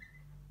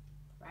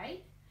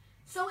 right?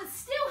 So it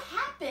still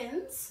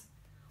happens,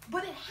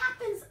 but it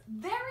happens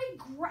very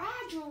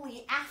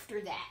gradually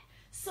after that.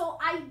 So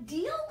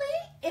ideally,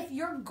 if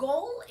your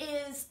goal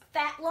is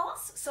fat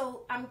loss,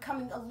 so I'm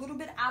coming a little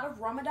bit out of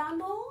Ramadan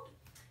mode,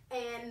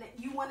 and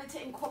you wanted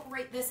to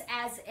incorporate this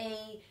as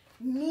a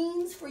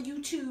means for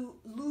you to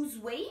lose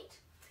weight,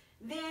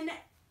 then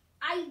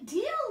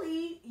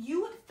ideally,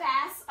 you would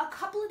fast a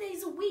couple of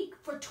days a week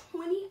for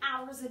 20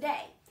 hours a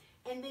day.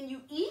 And then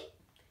you eat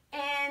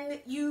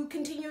and you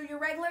continue your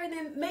regular, and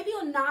then maybe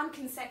on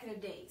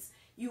non-consecutive days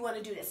you want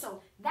to do this.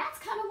 So that's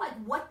kind of like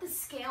what the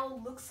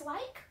scale looks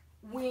like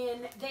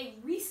when they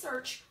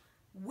research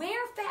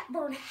where fat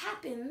burn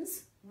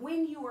happens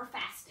when you are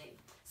fasting.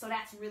 So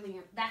that's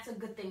a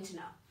good thing to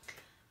know.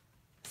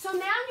 So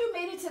now you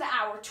made it to the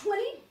hour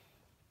 20.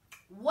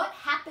 What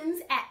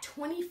happens at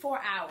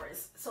 24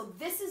 hours? So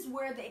this is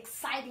where the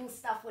exciting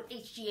stuff with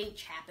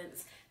HGH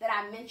happens that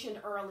I mentioned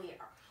earlier.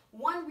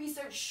 One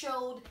research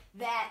showed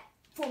that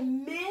for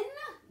men,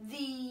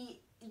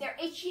 their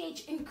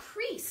HGH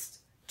increased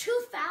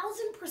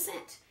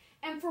 2,000%,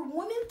 and for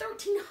women,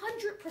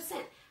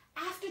 1,300%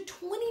 after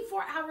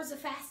 24 hours of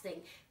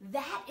fasting.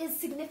 That is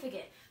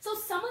significant. So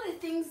some of the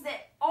things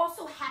that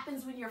also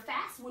happens when you're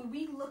fast, when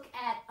we look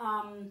at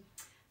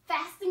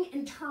fasting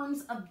in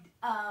terms of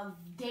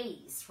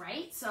days,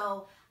 right?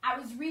 So I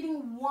was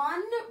reading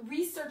one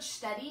research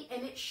study,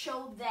 and it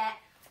showed that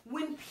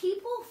when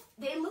people,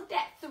 they looked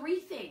at three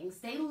things.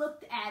 They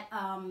looked at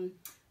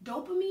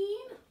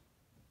dopamine,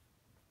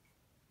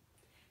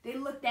 they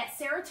looked at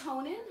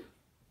serotonin,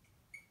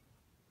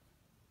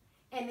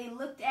 and they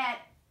looked at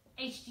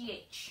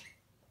HGH.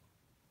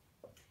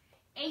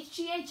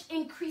 HGH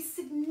increased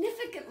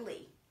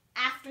significantly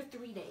after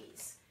 3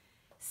 days.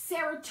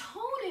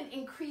 Serotonin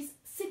increased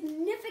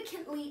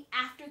significantly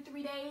after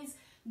 3 days.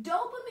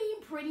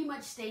 Dopamine pretty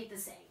much stayed the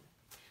same.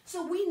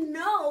 So we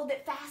know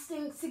that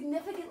fasting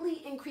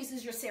significantly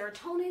increases your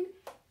serotonin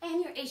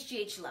and your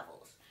HGH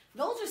levels.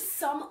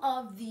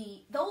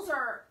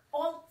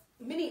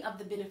 Many of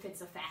the benefits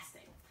of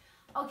fasting.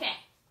 Okay,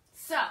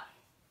 so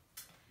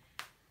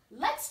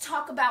let's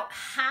talk about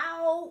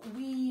how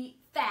we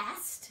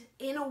fast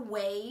in a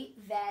way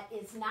that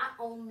is not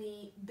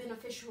only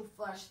beneficial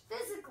for us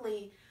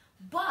physically,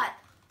 but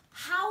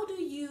how do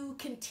you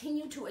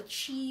continue to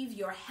achieve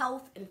your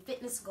health and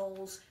fitness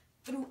goals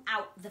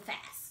throughout the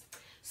fast?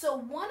 So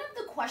one of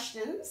the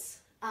questions,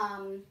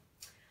 I'm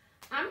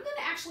going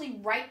to actually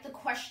write the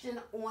question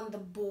on the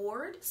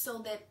board so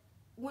that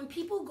when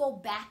people go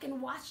back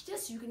and watch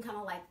this, you can kind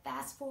of like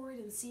fast forward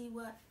and see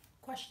what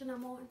question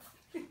I'm on.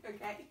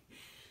 Okay.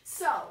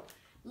 So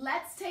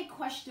let's take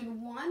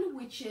question 1,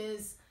 which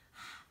is,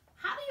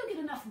 how do you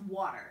get enough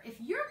water?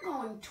 If you're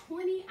going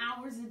 20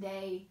 hours a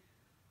day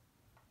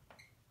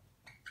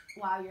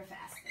while you're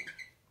fasting.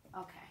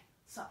 Okay,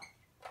 so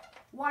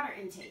water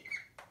intake.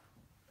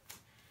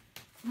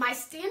 My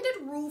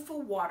standard rule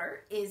for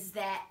water is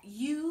that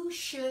you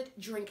should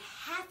drink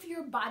half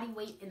your body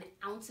weight in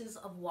ounces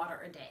of water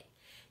a day.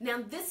 Now,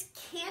 this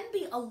can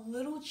be a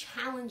little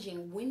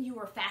challenging when you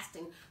are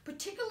fasting,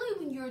 particularly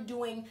when you're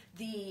doing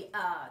the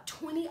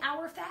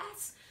 20-hour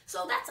fast.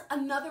 So that's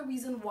another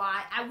reason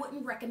why I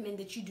wouldn't recommend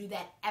that you do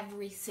that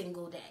every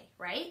single day,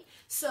 right?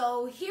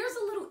 So here's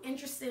a little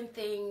interesting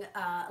thing,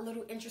 a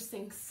little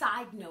interesting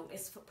side note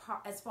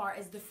as far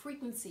as the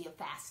frequency of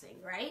fasting,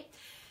 right?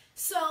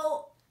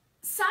 So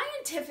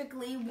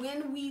scientifically,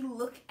 when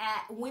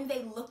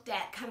they looked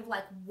at kind of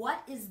like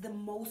what is the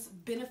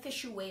most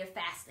beneficial way of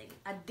fasting,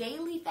 a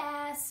daily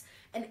fast,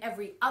 an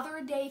every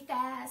other day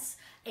fast,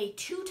 a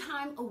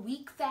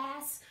 2-time-a-week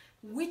fast,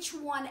 which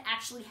one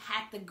actually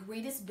had the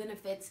greatest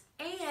benefits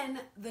and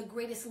the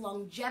greatest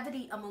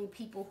longevity among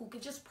people who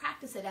could just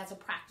practice it as a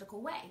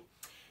practical way.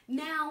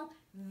 Now,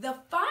 the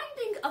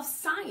finding of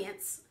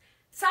scientists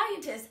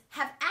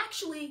have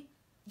actually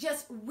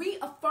just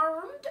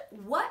reaffirmed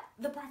what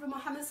the Prophet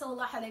Muhammad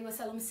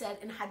ﷺ said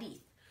in hadith.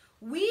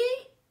 We,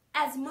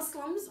 as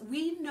Muslims,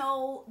 we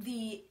know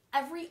the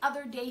every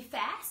other day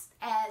fast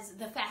as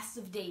the fast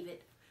of David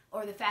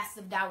or the fast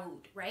of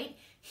Dawood, right?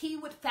 He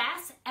would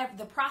fast,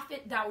 the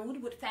Prophet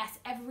Dawood would fast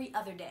every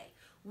other day.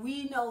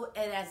 We know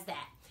it as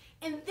that.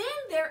 And then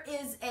there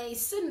is a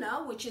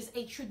sunnah, which is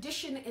a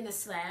tradition in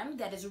Islam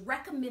that is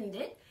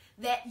recommended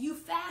that you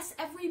fast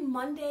every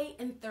Monday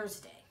and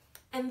Thursday.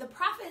 And the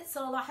Prophet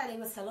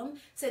ﷺ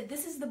said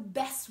this is the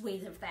best way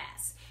to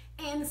fast.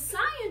 And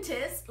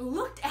scientists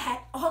looked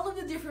at all of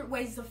the different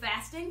ways of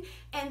fasting,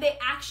 and they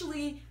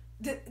actually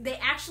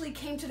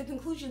came to the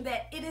conclusion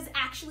that it is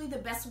actually the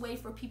best way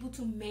for people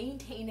to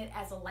maintain it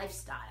as a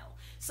lifestyle.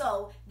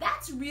 So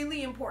that's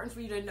really important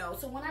for you to know.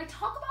 So when I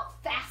talk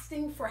about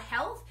fasting for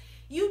health,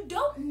 you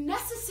don't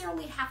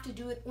necessarily have to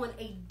do it on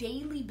a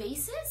daily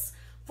basis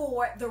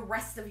for the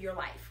rest of your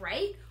life,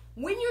 right?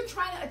 When you're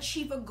trying to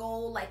achieve a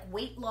goal like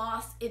weight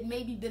loss, it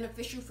may be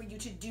beneficial for you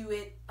to do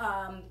it,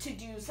 to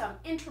do some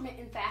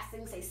intermittent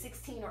fasting, say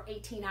 16 or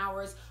 18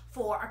 hours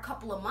for a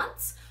couple of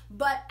months.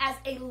 But as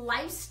a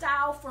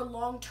lifestyle for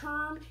long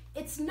term,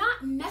 it's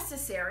not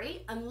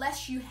necessary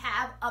unless you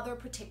have other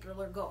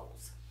particular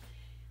goals.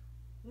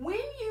 When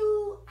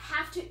you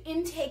have to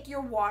intake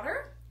your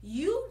water,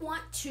 you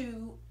want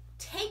to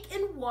take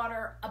in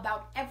water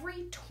about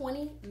every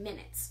 20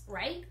 minutes,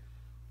 right?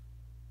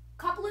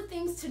 Couple of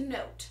things to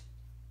note.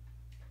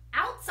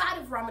 Outside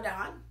of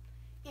Ramadan,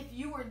 if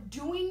you were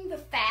doing the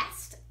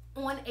fast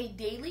on a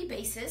daily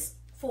basis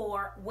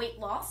for weight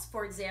loss,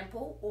 for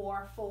example,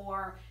 or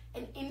for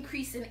an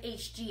increase in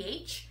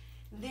HGH,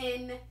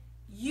 then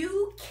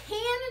you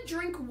can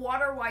drink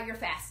water while you're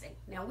fasting.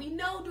 Now, we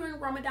know during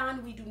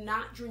Ramadan, we do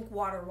not drink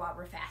water while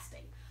we're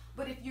fasting.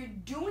 But if you're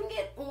doing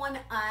it on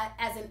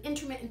as an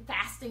intermittent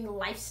fasting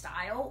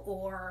lifestyle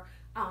or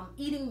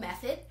eating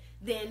method,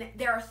 then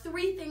there are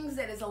 3 things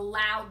that is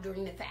allowed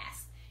during the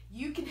fast.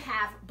 You can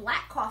have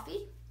black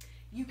coffee,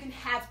 you can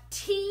have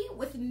tea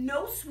with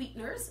no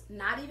sweeteners,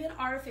 not even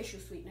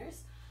artificial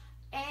sweeteners,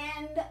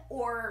 and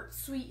or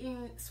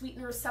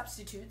sweetener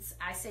substitutes.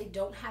 I say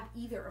don't have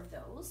either of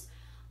those.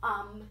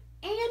 And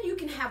you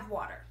can have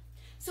water.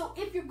 So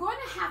if you're going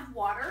to have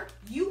water,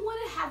 you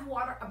want to have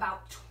water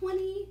about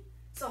 20.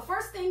 So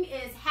first thing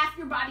is half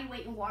your body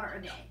weight in water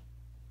a day.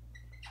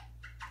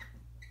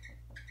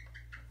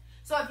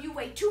 So if you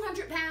weigh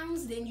 200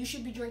 pounds, then you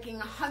should be drinking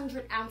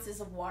 100 ounces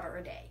of water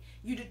a day.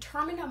 You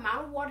determine the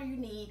amount of water you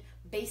need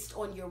based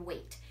on your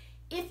weight.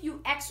 If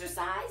you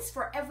exercise,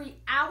 for every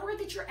hour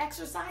that you're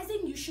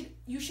exercising,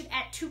 you should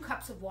add 2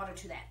 cups of water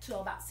to that,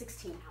 so about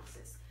 16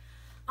 ounces.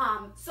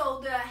 So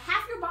the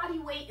half your body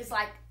weight is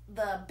like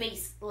the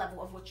base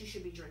level of what you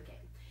should be drinking.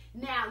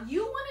 Now,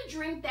 you want to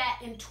drink that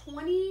in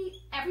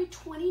every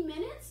 20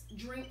 minutes,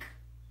 drink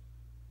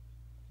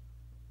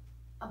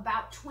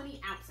about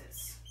 20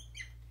 ounces.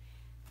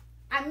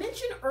 I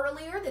mentioned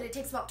earlier that it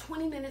takes about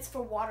 20 minutes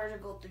for water to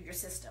go through your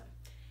system.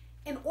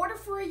 In order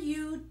for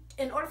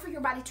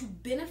your body to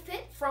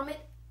benefit from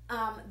it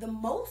the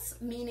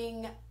most,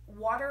 meaning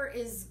water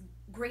is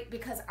great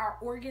because our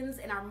organs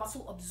and our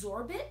muscle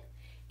absorb it.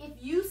 If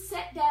you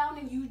sat down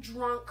and you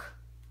drunk,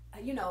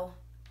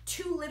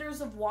 2 liters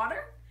of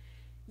water,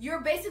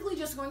 you're basically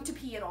just going to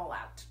pee it all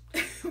out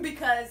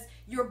because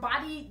your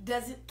body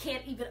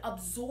can't even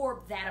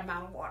absorb that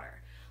amount of water.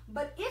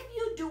 But if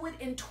you do it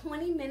in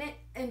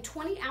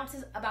 20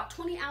 ounces, about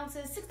 20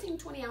 ounces, 16,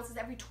 20 ounces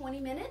every 20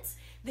 minutes,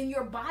 then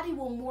your body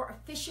will more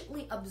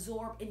efficiently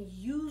absorb and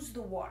use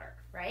the water,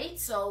 right?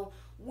 So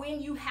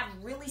when you have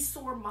really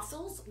sore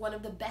muscles, one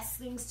of the best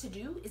things to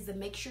do is to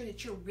make sure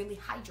that you're really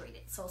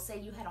hydrated. So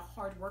say you had a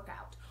hard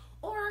workout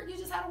or you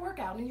just had a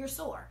workout and you're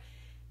sore.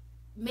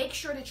 Make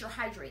sure that you're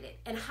hydrated.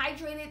 And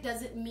hydrated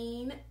doesn't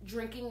mean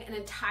drinking an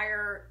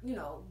entire,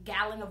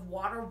 gallon of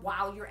water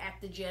while you're at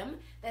the gym.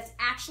 That's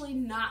actually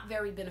not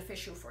very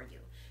beneficial for you.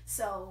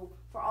 So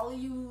for all of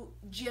you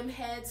gym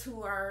heads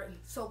who are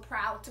so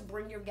proud to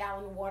bring your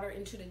gallon of water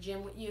into the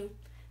gym with you,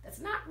 that's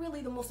not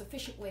really the most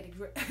efficient way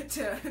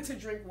to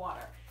drink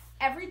water.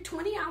 Every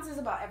 20 ounces,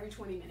 about every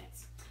 20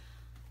 minutes.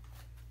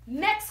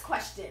 Next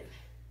question.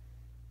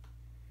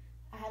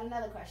 I had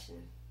another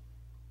question.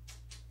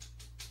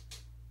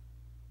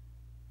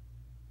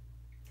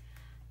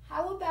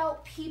 How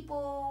about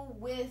people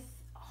with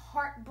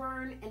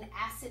heartburn and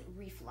acid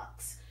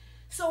reflux?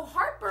 So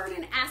heartburn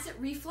and acid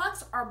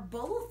reflux are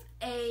both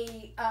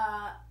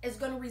is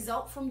going to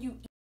result from you.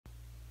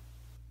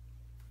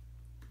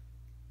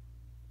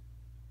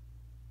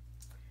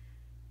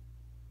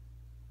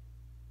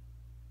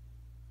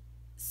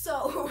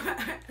 So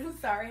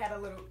sorry, had a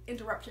little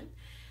interruption.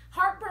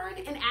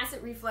 Heartburn and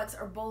acid reflux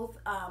are both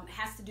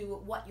has to do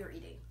with what you're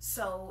eating.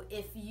 So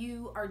if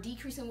you are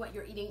decreasing what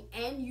you're eating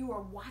and you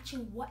are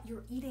watching what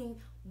you're eating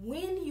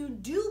when you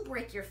do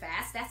break your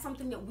fast, that's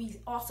something that we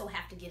also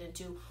have to get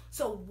into.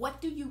 So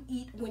what do you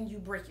eat when you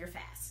break your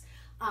fast?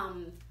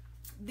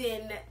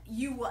 Then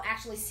you will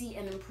actually see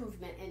an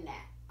improvement in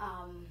that.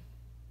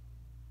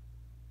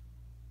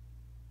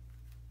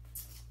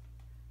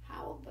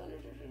 How about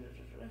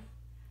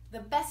the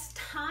best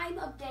time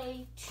of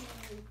day to...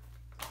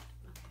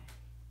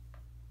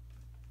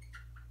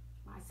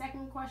 My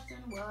second question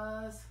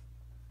was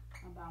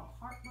about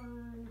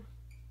heartburn.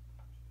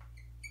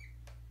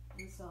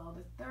 And so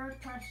the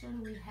third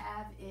question we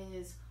have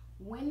is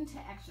when to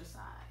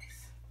exercise.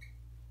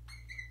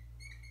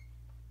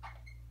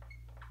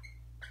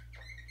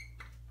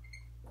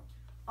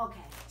 Okay,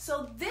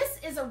 so this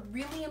is a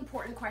really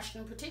important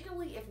question,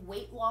 particularly if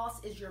weight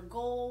loss is your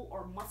goal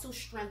or muscle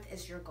strength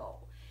is your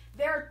goal.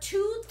 There are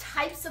two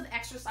types of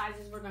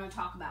exercises we're going to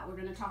talk about. We're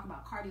going to talk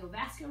about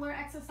cardiovascular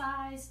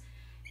exercise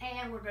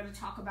and we're going to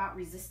talk about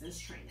resistance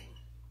training,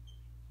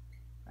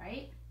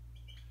 right?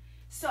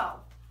 So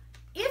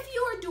if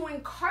you are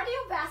doing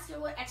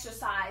cardiovascular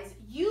exercise,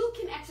 you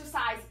can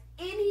exercise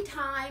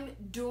anytime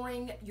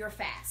during your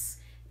fast.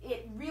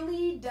 It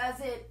really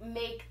doesn't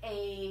make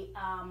a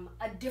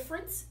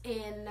difference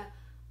in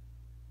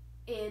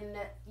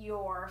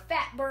your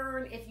fat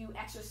burn if you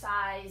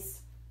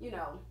exercise,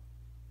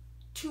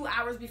 2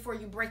 hours before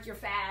you break your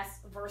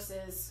fast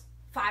versus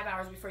 5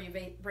 hours before you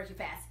break your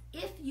fast,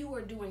 if you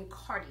are doing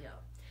cardio.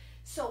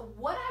 So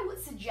what I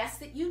would suggest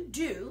that you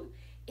do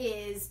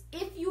is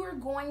if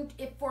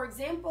for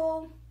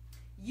example,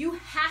 you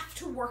have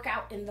to work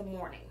out in the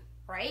morning,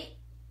 right?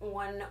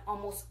 On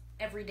almost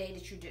every day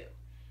that you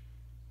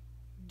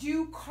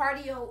do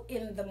cardio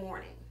in the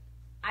morning.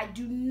 I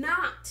do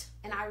not,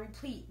 and I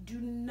repeat,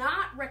 do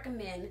not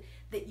recommend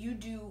that you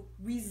do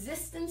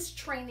resistance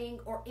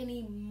training or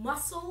any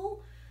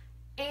muscle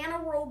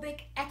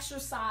anaerobic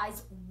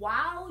exercise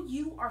while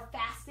you are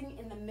fasting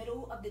in the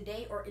middle of the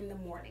day or in the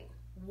morning.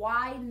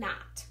 Why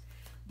not?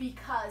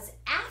 Because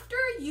after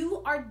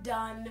you are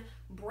done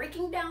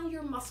breaking down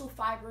your muscle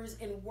fibers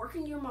and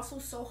working your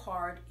muscles so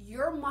hard,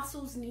 your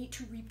muscles need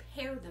to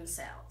repair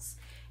themselves.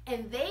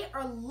 And they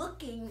are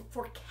looking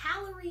for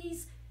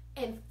calories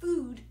and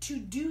food to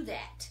do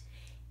that.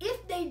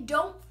 If they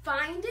don't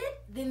find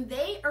it, then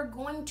they are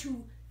going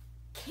to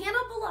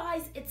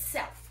cannibalize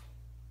itself.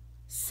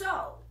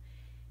 So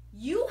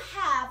you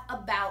have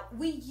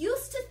we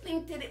used to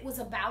think that it was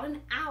about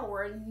an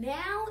hour.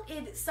 Now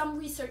some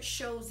research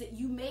shows that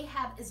you may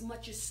have as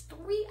much as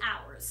 3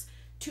 hours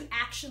to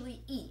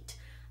actually eat.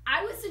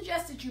 I would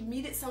suggest that you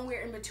meet it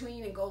somewhere in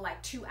between and go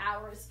like 2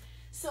 hours.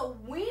 So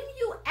when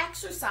you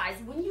exercise,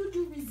 when you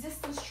do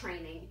resistance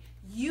training,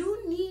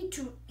 you need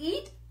to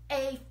eat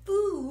a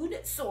food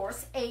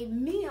source, a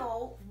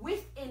meal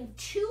within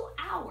 2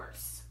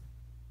 hours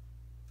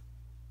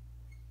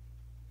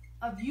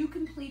of you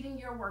completing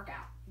your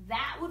workout.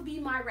 That would be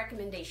my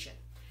recommendation.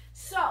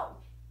 So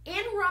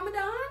in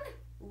Ramadan,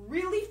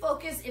 really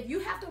focus. If you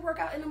have to work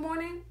out in the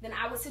morning, then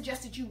I would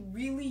suggest that you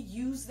really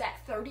use that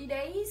 30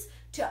 days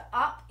to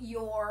up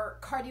your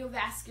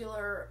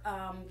cardiovascular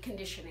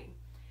conditioning.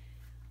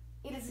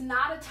 It is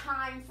not a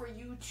time for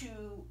you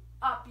to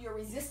up your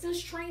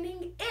resistance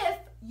training if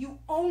you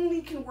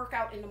only can work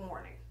out in the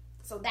morning.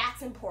 So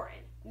that's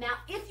important. Now,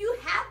 if you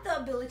have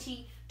the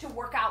ability to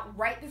work out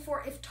right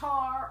before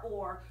iftar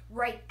or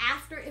right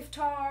after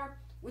iftar,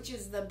 which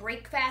is the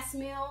break fast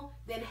meal,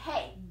 then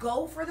hey,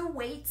 go for the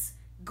weights,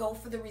 go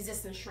for the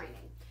resistance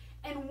training.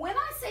 And when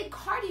I say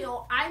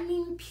cardio, I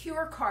mean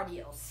pure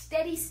cardio,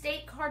 steady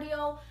state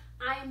cardio.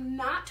 I am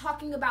not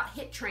talking about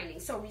HIIT training.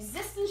 So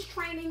resistance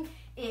training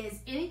is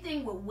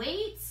anything with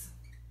weights,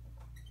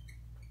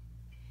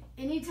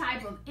 any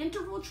type of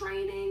interval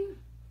training,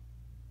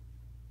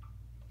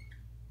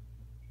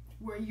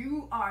 where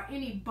you are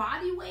any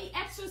body weight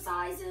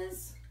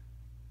exercises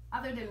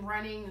other than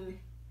running,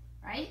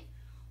 right?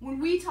 When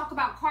we talk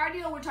about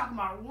cardio, we're talking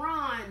about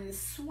run,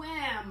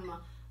 swim,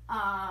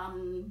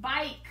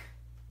 bike,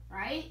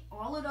 right?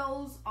 All of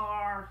those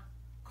are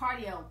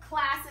cardio.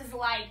 Classes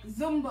like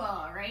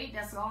Zumba, right?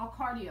 That's all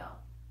cardio.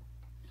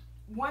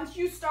 Once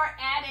you start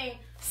adding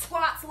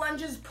squats,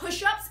 lunges,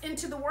 push-ups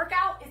into the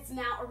workout, it's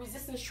now a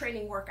resistance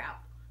training workout.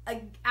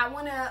 I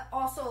want to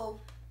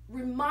also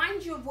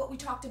remind you of what we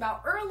talked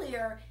about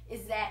earlier,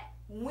 is that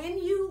when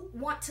you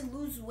want to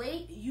lose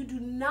weight, you do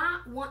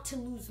not want to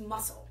lose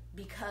muscle,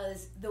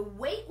 because the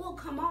weight will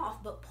come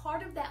off, but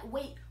part of that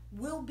weight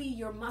will be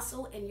your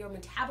muscle and your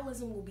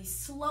metabolism will be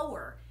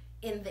slower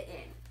in the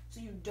end.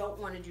 So you don't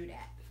want to do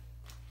that.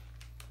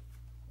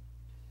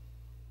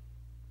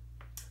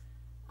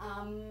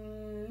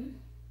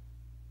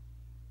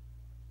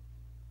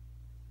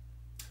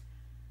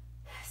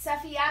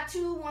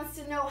 Safiatu wants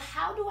to know,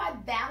 how do I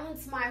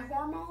balance my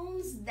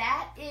hormones?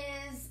 That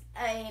is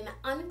an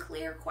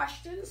unclear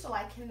question, so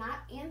I cannot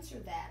answer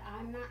that.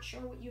 I'm not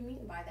sure what you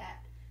mean by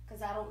that,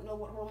 because I don't know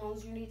what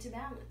hormones you need to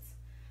balance.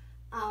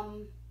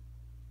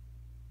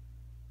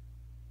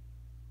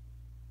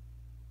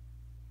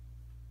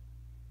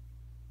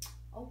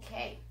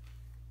 Okay.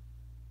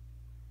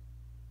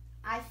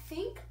 I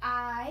think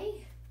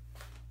I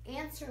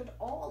answered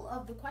all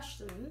of the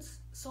questions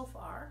so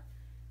far.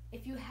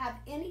 If you have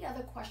any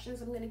other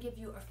questions, I'm going to give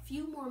you a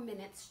few more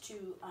minutes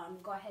to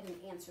go ahead and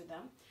answer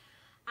them.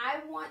 I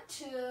want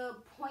to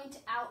point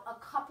out a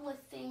couple of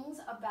things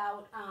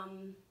about,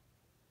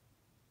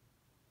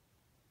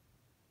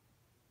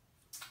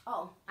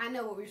 I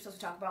know what we're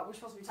supposed to talk about. We're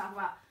supposed to be talking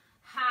about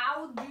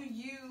how do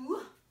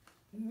you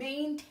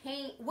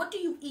maintain, what do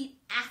you eat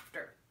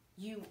after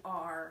you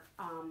are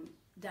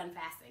done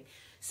fasting?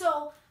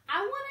 So I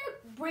want to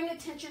bring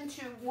attention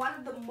to one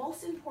of the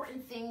most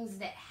important things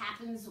that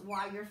happens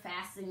while you're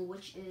fasting,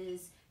 which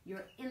is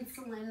your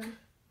insulin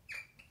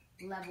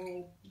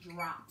level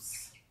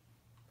drops,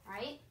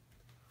 right?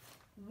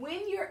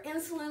 When your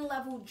insulin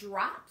level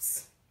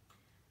drops,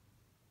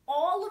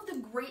 all of the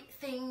great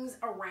things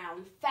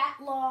around fat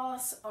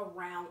loss,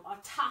 around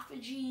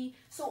autophagy,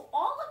 so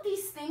all of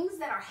these things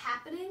that are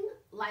happening,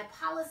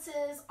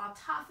 lipolysis,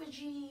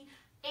 autophagy,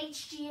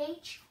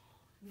 HGH,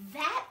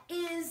 that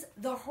is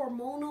the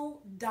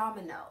hormonal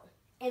domino.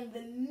 And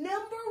the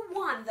number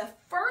one, the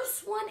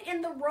first one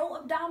in the row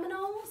of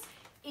dominoes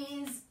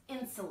is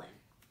insulin.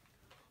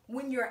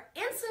 When your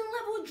insulin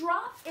level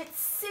drops, it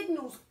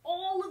signals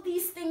all of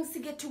these things to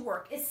get to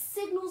work. It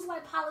signals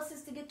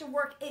lipolysis to get to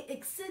work.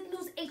 It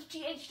signals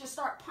HGH to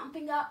start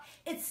pumping up.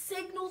 It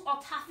signals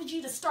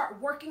autophagy to start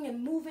working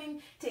and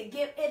moving.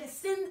 It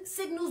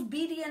signals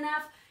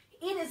BDNF.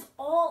 It is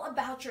all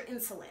about your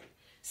insulin.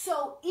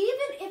 So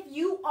even if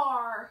you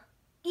are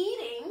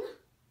eating,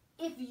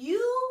 if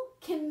you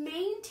can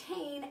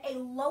maintain a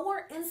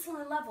lower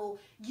insulin level,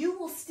 you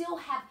will still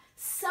have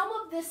some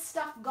of this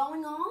stuff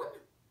going on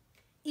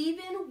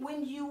even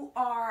when you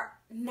are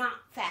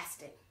not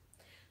fasting.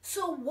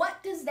 So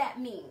what does that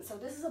mean? So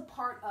this is a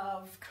part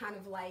of kind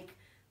of like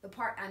the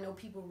part I know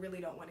people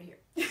really don't want to hear,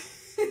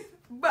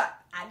 but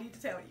I need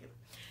to tell you.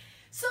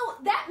 So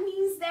that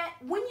means that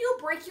when you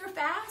break your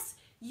fast,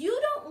 you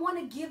don't want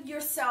to give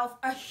yourself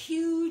a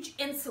huge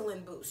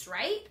insulin boost,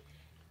 right?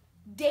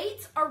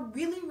 Dates are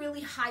really,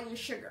 really high in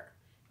sugar.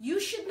 You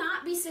should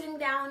not be sitting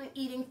down and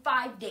eating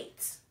 5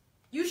 dates.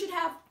 You should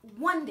have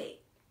 1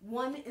 date.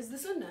 1 is the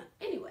sunnah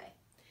anyway.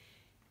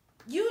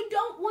 You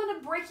don't want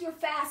to break your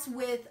fast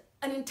with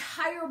an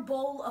entire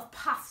bowl of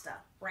pasta,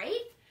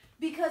 right?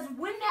 Because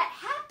when that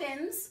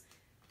happens,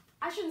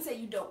 I shouldn't say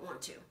you don't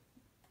want to.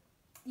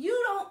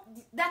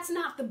 That's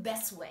not the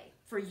best way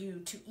for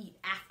you to eat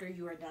after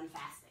you are done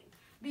fasting.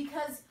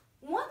 Because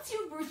once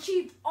you've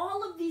achieved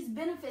all of these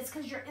benefits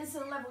because your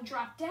insulin level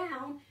dropped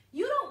down,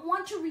 you don't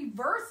want to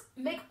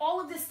make all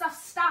of this stuff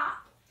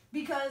stop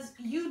because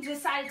you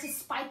decided to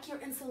spike your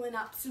insulin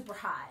up super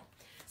high.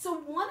 So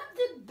one of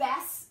the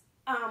best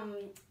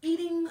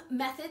eating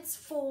methods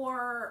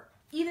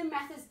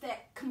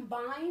that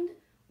combined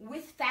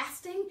with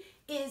fasting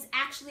is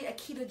actually a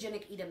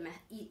ketogenic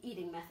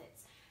eating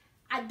methods.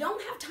 I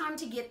don't have time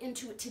to get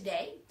into it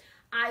today.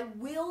 I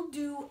will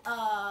do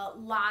a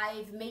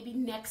live maybe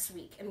next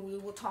week and we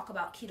will talk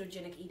about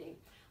ketogenic eating.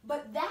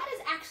 But that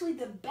is actually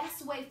the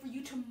best way for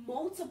you to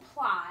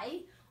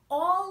multiply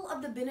all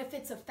of the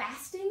benefits of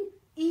fasting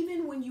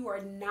even when you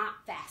are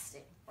not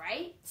fasting,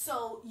 right?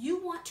 So you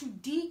want to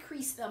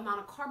decrease the amount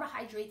of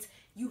carbohydrates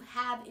you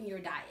have in your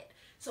diet.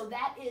 So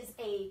that is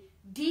a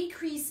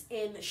decrease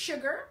in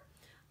sugar.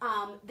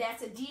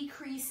 That's a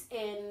decrease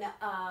in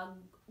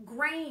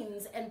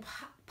grains and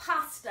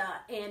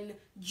pasta and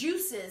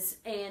juices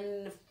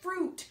and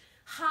fruit,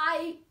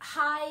 high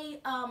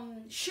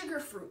sugar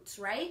fruits,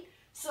 right?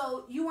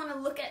 So you want to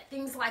look at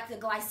things like the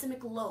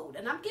glycemic load.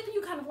 And I'm giving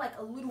you kind of like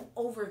a little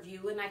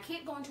overview, and I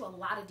can't go into a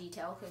lot of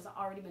detail because I've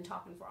already been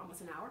talking for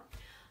almost an hour.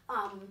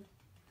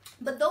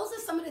 But those are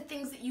some of the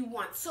things that you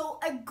want. So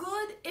a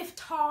good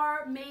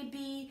iftar may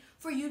be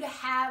for you to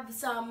have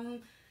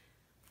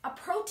a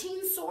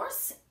protein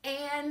source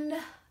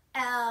and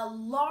a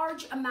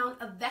large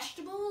amount of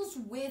vegetables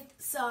with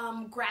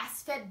some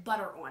grass-fed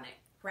butter on it,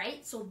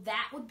 right? So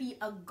that would be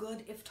a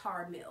good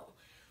iftar meal.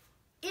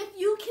 If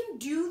you can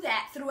do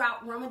that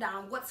throughout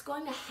Ramadan, what's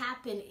going to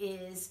happen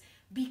is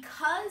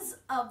because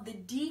of the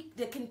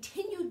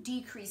continued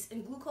decrease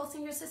in glucose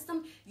in your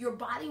system, your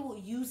body will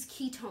use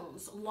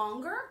ketones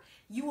longer.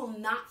 You will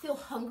not feel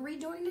hungry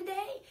during the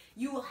day.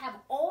 You will have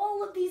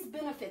all of these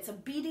benefits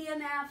of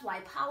BDNF,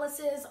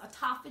 lipolysis,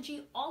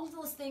 autophagy, all of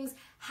those things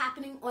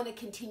happening on a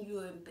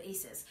continuum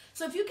basis.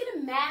 So if you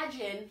can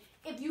imagine,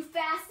 if you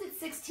fasted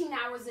 16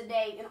 hours a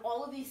day and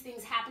all of these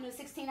things happen in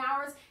 16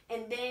 hours,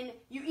 and then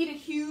you eat a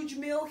huge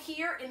meal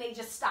here and they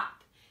just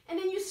stop. And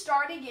then you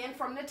start again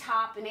from the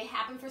top and they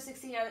happen for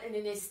 16 hours and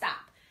then they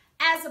stop.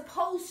 As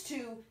opposed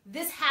to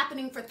this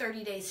happening for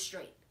 30 days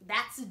straight.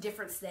 That's the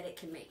difference that it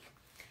can make.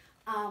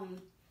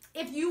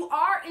 If you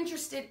are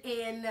interested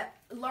in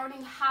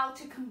learning how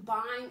to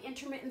combine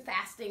intermittent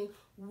fasting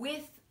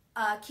with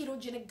a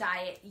ketogenic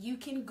diet, you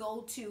can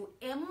go to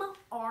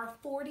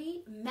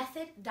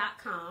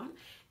mr40method.com,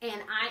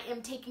 and I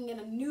am taking in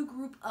a new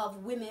group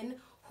of women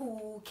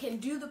who can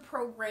do the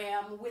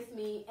program with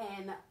me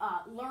and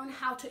learn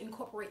how to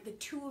incorporate the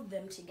two of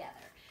them together.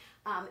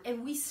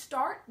 And we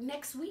start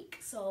next week,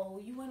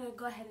 so you want to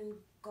go ahead and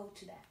go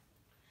to that.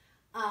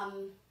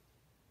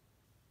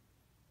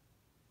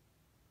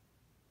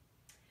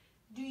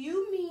 Do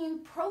you mean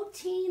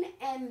protein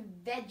and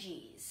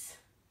veggies?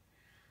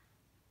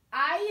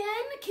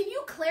 Can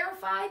you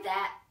clarify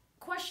that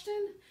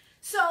question?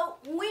 So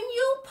when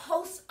you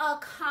post a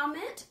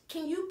comment,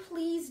 can you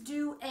please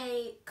do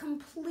a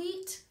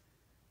complete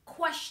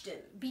question?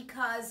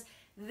 Because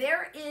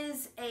there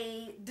is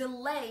a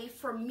delay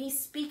from me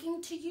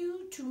speaking to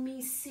you to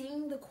me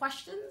seeing the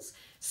questions.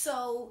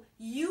 So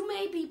you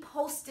may be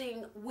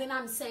posting when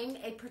I'm saying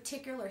a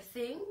particular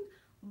thing,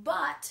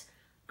 but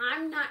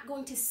I'm not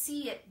going to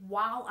see it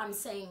while I'm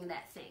saying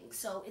that thing.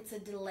 So it's a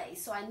delay.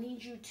 So I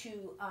need you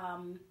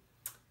to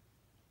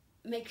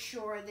make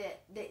sure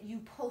that you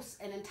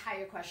post an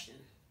entire question.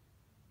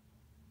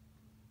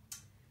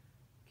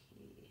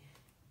 Okay.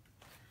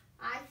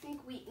 I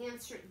think we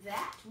answered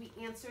that. We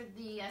answered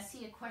I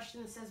see a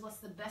question that says, what's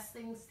the best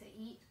things to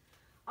eat?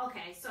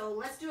 Okay, so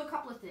let's do a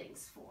couple of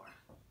things for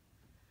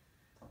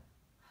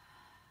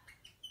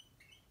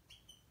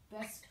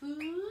best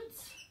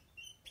foods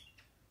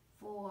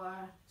for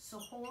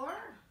suhoor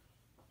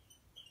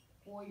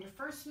or your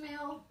first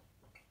meal,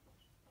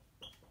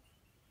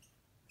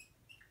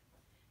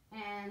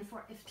 and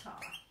for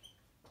iftar,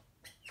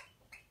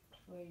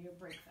 for your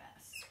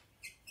breakfast.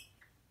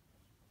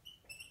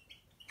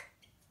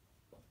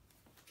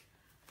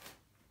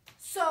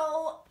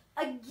 So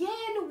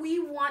again, we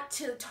want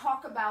to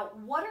talk about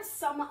what are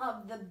some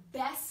of the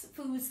best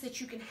foods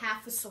that you can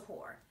have for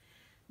suhoor.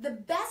 The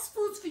best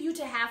foods for you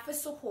to have for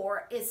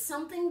suhoor is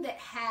something that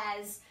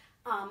has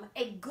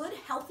a good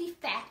healthy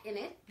fat in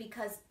it,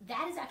 because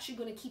that is actually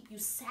going to keep you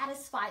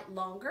satisfied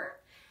longer,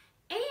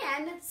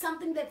 and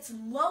something that's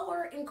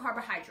lower in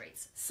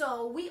carbohydrates.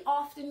 So we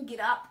often get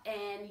up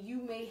and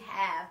you may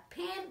have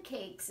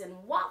pancakes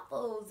and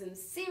waffles and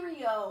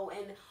cereal,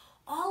 and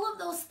all of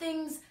those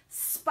things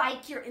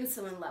spike your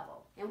insulin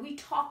level. And we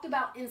talked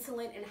about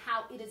insulin and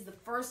how it is the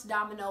first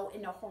domino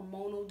in the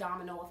hormonal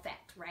domino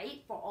effect,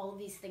 right? For all of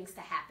these things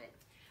to happen.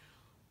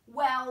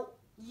 Well,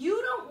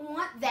 you don't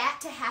want that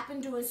to happen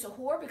during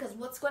suhoor, because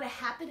what's going to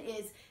happen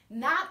is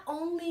not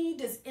only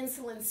does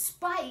insulin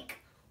spike,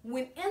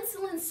 when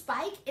insulin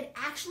spike, it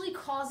actually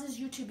causes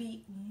you to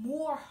be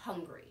more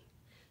hungry.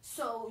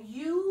 So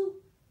you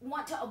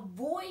want to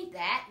avoid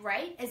that,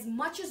 right? As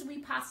much as we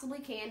possibly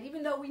can,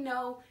 even though we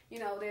know,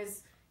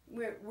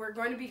 we're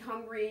going to be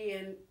hungry,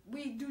 and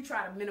we do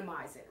try to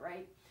minimize it,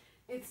 right?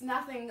 It's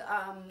nothing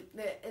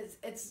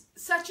it's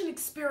such an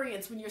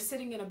experience when you're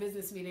sitting in a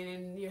business meeting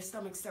and your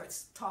stomach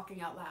starts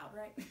talking out loud,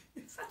 right?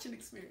 It's such an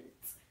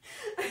experience.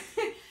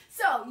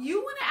 So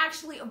you want to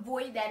actually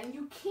avoid that, and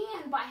you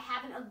can by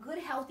having a good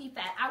healthy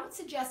fat. I would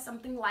suggest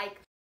something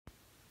like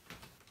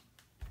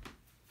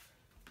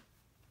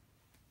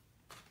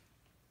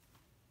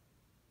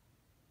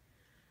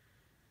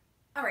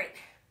all right.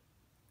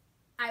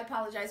 I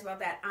apologize about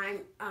that.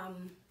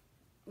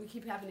 We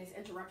keep having these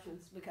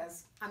interruptions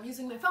because I'm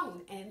using my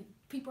phone and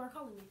people are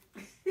calling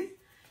me.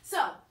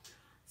 So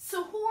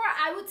suhoor,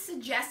 I would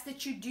suggest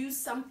that you do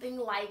something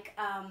like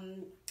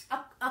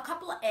a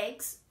couple of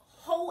eggs,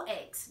 whole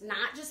eggs,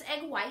 not just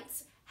egg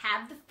whites.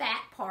 Have the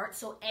fat part.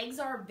 So eggs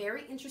are a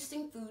very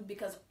interesting food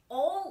because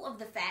all of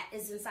the fat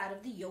is inside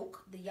of the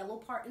yolk, the yellow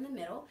part in the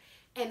middle,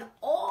 and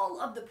all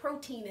of the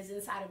protein is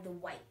inside of the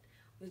white,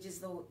 which is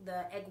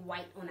the egg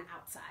white on the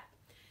outside.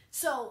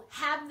 So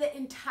have the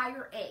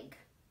entire egg,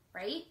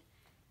 right?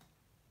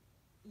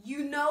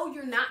 You know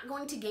you're not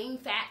going to gain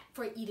fat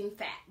for eating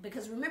fat,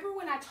 because remember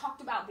when I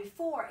talked about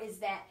before is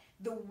that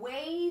the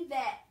way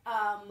that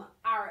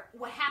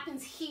what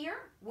happens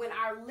here when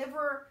our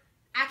liver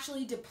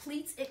actually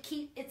depletes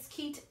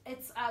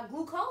its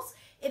glucose,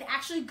 it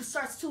actually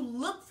starts to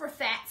look for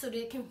fat so that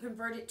it can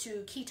convert it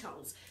to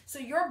ketones. So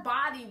your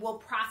body will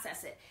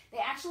process it. They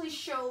actually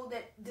show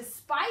that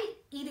despite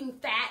eating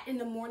fat in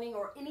the morning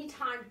or any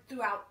time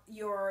throughout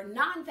your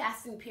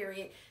non-fasting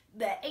period,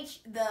 the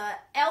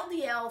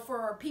LDL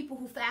for people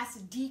who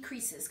fast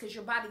decreases because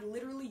your body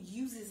literally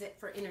uses it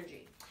for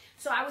energy.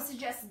 So I would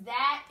suggest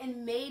that,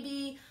 and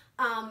maybe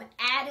have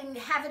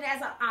it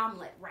as an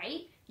omelet,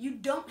 right? You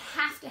don't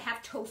have to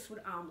have toast with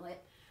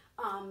omelet.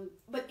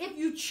 But if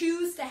you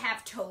choose to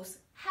have toast,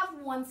 have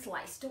one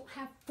slice. Don't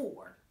have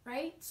four,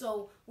 right?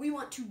 So we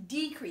want to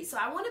decrease. So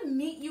I want to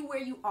meet you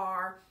where you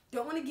are.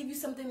 Don't want to give you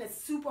something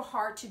that's super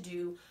hard to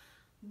do.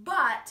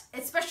 But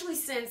especially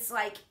since,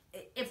 like,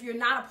 if you're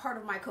not a part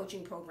of my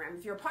coaching program,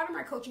 if you're a part of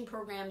my coaching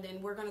program,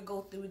 then we're going to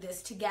go through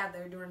this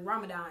together during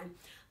Ramadan.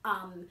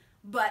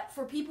 But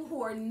for people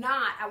who are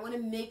not, I want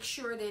to make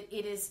sure that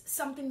it is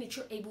something that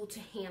you're able to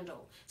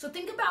handle. So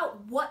think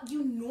about what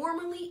you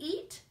normally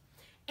eat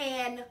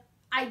and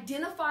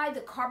identify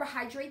the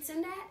carbohydrates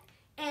in that,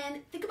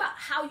 and think about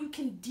how you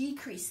can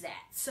decrease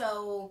that.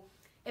 So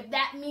if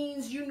that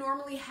means you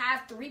normally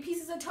have 3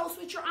 pieces of toast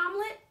with your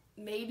omelet,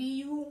 maybe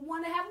you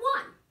want to have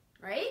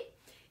 1, right?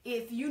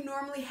 If you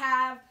normally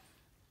have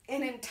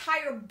an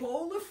entire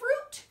bowl of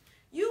fruit,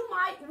 you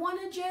might want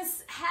to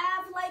just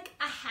have like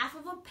a half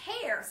of a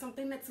pear,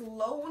 something that's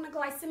low on the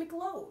glycemic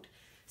load.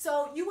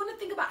 So you want to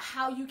think about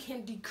how you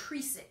can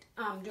decrease it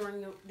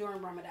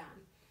during Ramadan.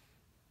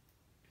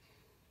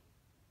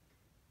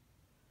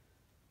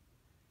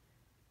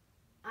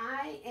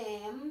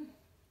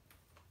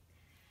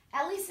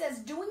 Ellie says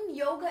doing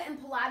yoga and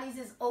Pilates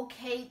is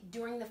okay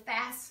during the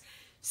fast.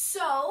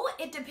 So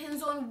it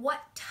depends on what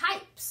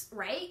types,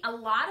 right? A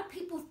lot of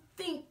people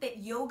think that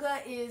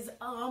yoga is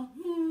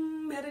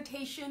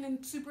meditation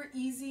and super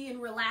easy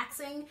and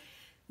relaxing.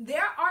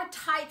 There are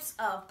types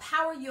of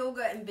power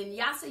yoga and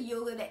vinyasa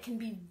yoga that can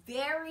be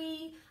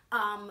very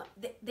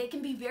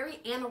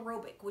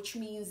anaerobic, which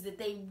means that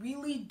they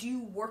really do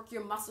work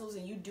your muscles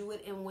and you do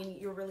it and when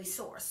you're really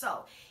sore.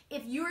 So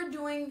if you're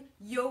doing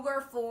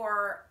yoga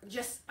for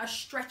just a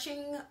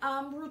stretching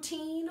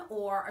routine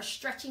or a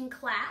stretching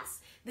class,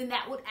 then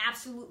that would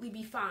absolutely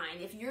be fine.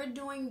 If you're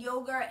doing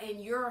yoga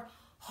and you're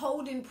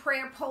holding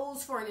prayer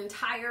pose for an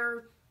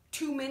entire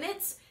 2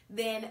 minutes,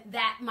 then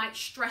that might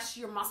stress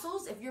your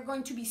muscles. If you're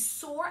going to be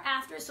sore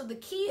after, so the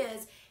key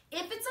is,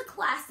 if it's a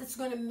class that's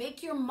going to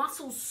make your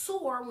muscles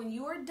sore when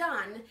you are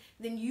done,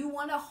 then you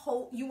want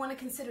to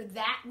consider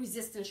that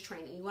resistance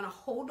training. You want to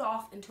hold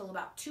off until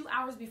about 2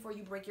 hours before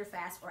you break your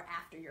fast or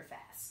after your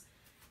fast.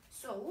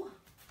 So,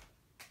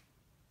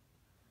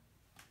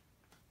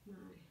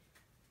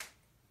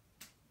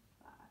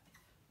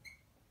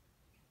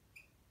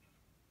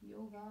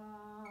 yoga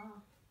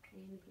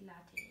and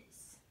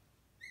Pilates.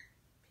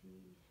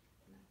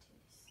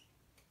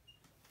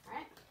 All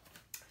right.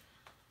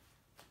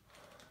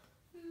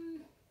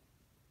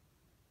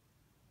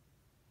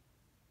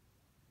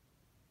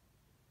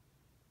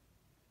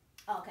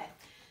 Okay.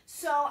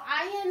 So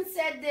Ayan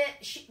said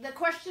that the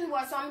question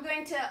was, so I'm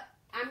going to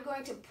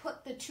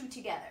put the two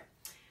together.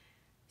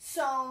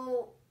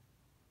 So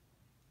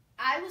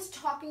I was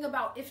talking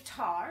about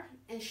iftar,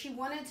 and she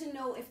wanted to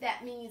know if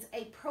that means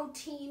a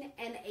protein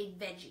and a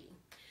veggie.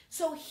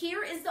 So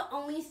here is the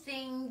only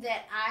thing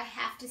that I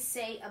have to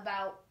say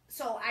about,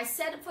 so I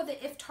said for the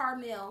iftar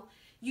meal,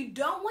 you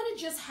don't want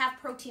to just have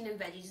protein and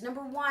veggies.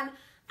 Number one,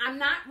 I'm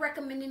not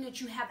recommending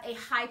that you have a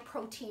high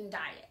protein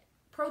diet.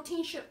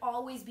 Protein should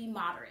always be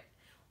moderate.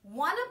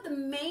 One of the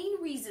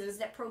main reasons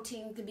that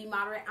protein can be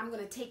moderate, I'm going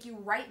to take you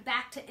right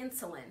back to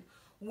insulin.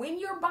 When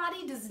your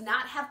body does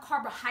not have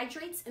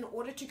carbohydrates in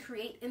order to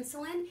create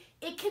insulin,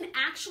 it can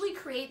actually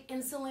create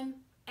insulin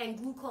and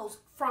glucose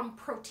from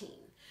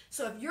protein.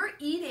 So if you're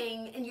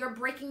eating and you're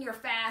breaking your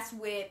fast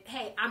with,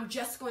 hey, I'm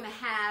just going to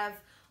have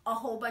a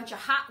whole bunch of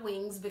hot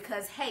wings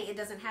because, hey, it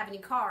doesn't have any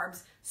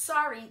carbs.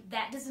 Sorry,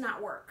 that does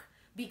not work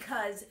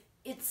because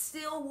it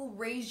still will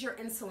raise your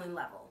insulin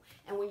level.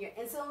 And when your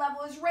insulin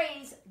level is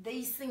raised,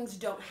 these things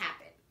don't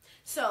happen.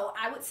 So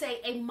I would say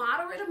a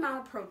moderate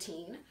amount of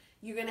protein.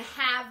 You're going to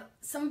have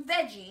some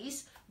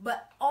veggies,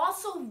 but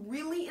also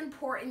really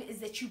important is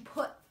that you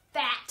put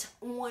fat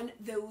on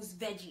those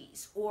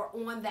veggies or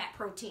on that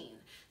protein.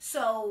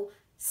 So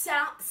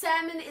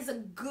salmon is a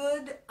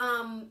good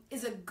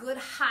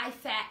high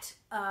fat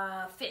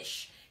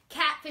fish.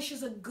 Catfish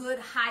is a good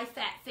high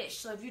fat fish.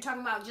 So if you're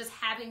talking about just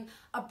having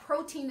a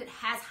protein that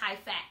has high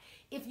fat,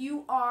 if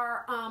you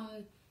are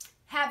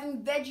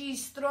having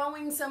veggies,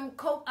 throwing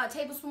a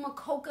tablespoon of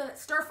coconut,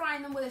 stir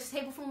frying them with a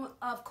tablespoon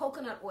of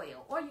coconut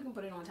oil, or you can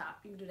put it on top.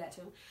 You can do that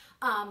too.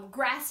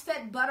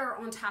 Grass-fed butter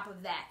on top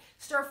of that.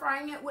 Stir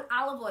frying it with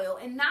olive oil,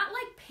 and not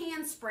like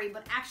pan spray,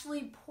 but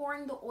actually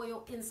pouring the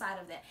oil inside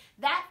of that.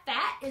 That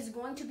fat is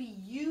going to be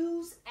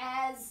used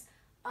as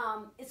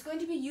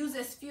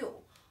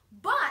fuel.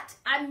 But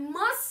I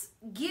must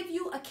give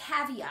you a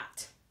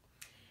caveat.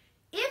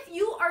 If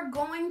you are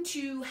going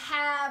to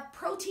have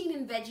protein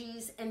and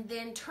veggies and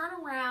then turn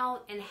around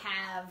and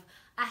have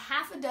a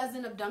half a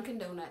dozen of Dunkin'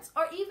 Donuts,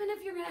 or even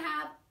if you're going to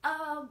have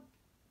a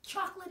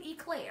chocolate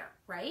eclair,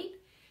 right?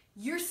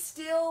 You're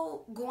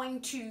still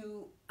going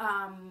to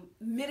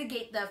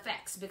mitigate the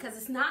effects because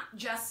it's not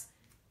just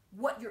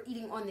what you're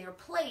eating on their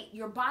plate.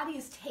 Your body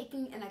is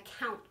taking into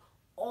account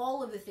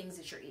all of the things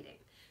that you're eating.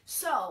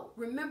 So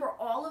remember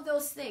all of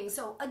those things.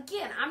 So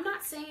again, I'm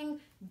not saying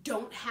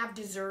don't have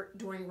dessert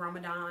during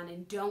Ramadan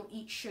and don't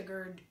eat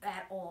sugar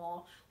at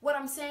all. What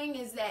I'm saying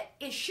is that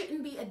it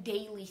shouldn't be a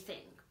daily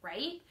thing,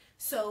 right?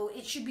 So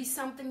it should be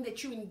something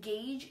that you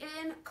engage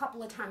in a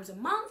couple of times a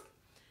month,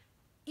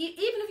 even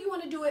if you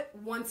want to do it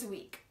once a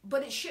week.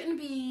 But it shouldn't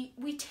be,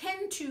 we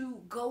tend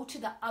to go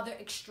to the other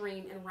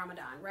extreme in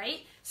Ramadan,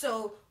 right?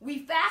 So we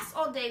fast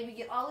all day, we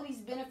get all of these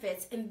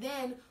benefits, and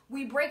then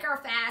we break our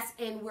fast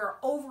and we're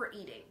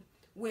overeating.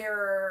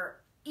 We're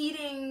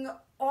eating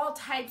all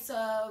types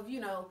of,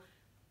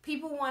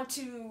 people want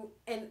to,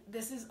 and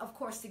this is, of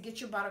course, to get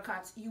your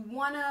buttercuts, you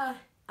want to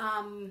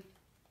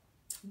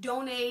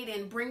donate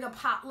and bring a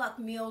potluck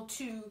meal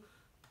to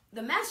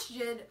the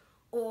masjid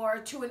or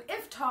to an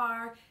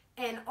iftar,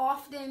 and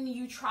often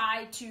you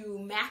try to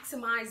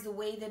maximize the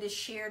way that it's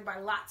shared by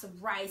lots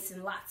of rice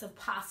and lots of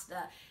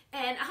pasta.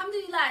 And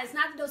alhamdulillah, it's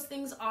not that those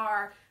things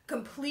are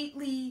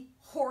completely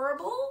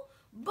horrible,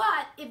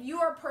 But if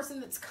you're a person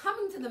that's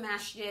coming to the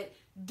masjid,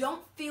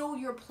 don't fill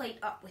your plate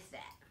up with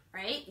that,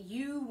 right?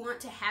 You want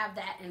to have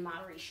that in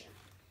moderation.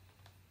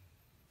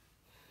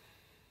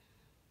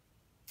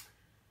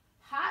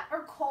 Hot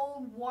or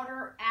cold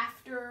water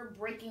after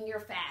breaking your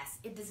fast?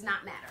 It does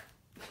not matter.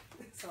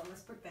 So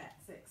let's put that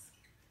 6.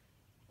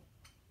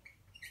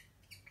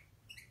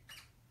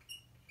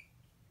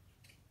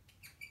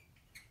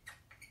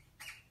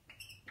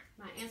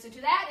 My answer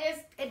to that is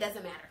it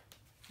doesn't matter.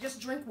 Just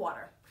drink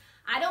water.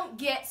 I don't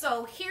get,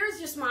 so here's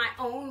just my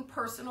own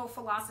personal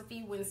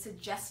philosophy when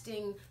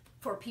suggesting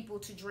for people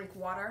to drink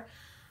water.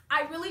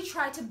 I really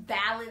try to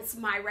balance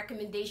my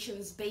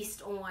recommendations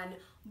based on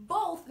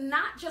both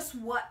not just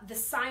what the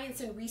science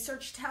and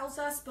research tells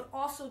us, but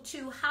also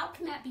too, how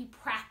can that be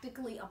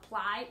practically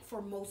applied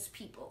for most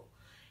people?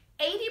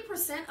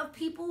 80% of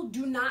people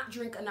do not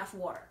drink enough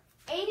water.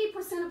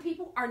 80% of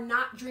people are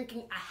not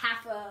drinking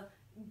half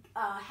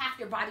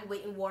their body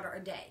weight in water a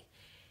day.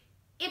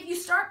 If you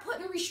start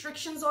putting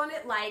restrictions on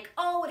it, like,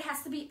 oh, it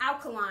has to be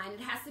alkaline,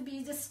 it has to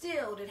be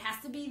distilled, it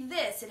has to be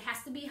this, it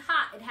has to be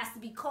hot, it has to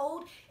be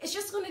cold, it's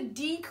just going to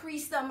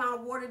decrease the amount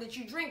of water that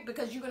you drink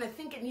because you're going to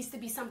think it needs to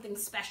be something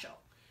special.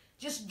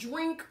 Just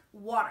drink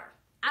water.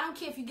 I don't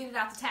care if you get it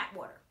out the tap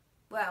water.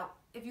 Well,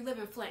 if you live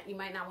in Flint, you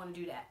might not want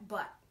to do that,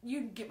 but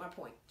you get my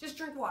point. Just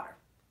drink water.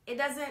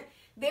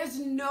 There's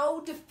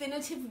no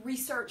definitive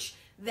research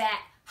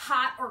that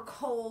hot or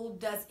cold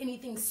does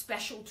anything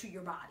special to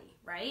your body,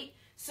 right?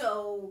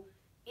 So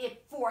if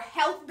for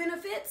health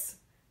benefits,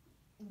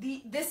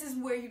 this is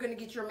where you're going to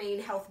get your main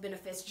health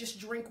benefits. Just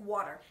drink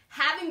water.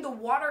 Having the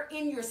water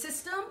in your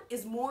system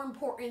is more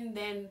important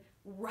than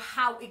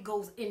how it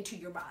goes into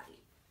your body.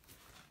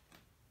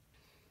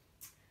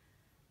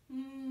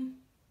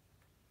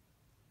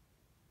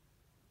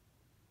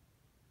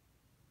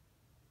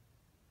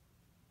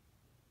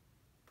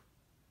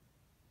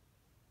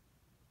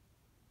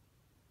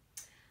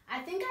 I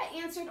think I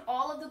answered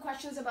all of the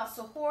questions about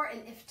suhoor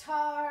and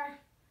iftar.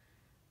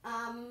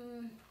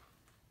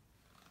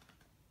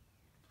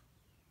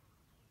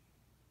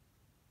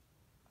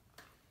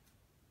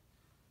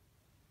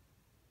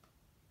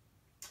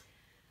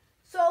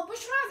 So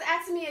Bushra is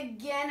asking me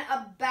again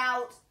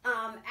about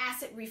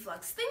acid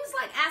reflux. Things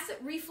like acid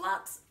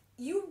reflux,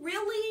 you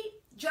really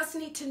just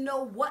need to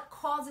know what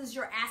causes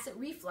your acid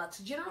reflux.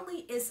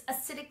 Generally, it's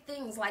acidic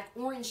things like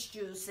orange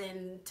juice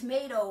and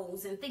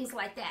tomatoes and things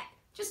like that.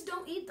 Just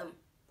don't eat them,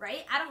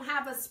 right? I don't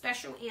have a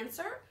special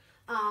answer,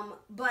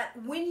 but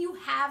when you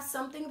have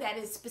something that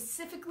is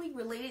specifically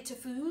related to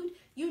food,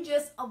 you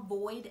just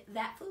avoid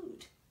that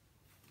food.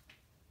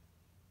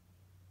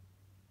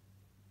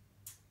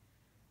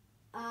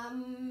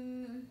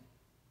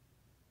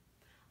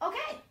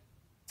 Okay,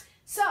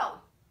 so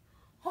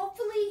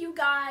hopefully you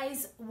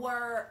guys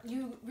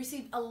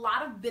received a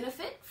lot of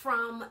benefit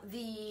from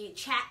the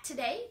chat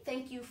today.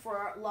 Thank you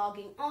for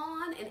logging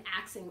on and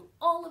asking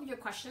all of your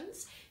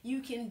questions.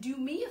 You can do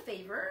me a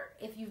favor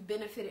if you've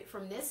benefited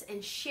from this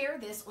and share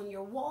this on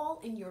your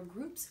wall, in your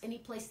groups, any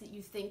place that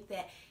you think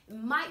that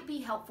might be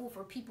helpful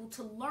for people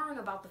to learn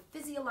about the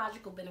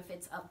physiological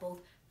benefits of both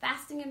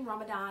fasting in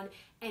Ramadan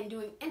and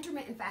doing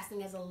intermittent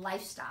fasting as a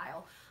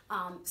lifestyle.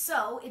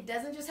 So it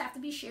doesn't just have to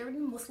be shared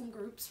in Muslim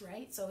groups,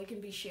 right? So it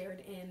can be shared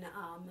in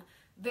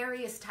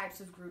various types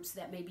of groups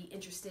that may be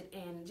interested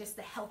in just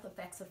the health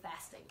effects of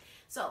fasting.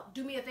 So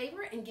do me a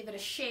favor and give it a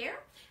share.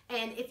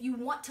 And if you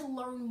want to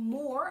learn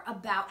more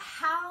about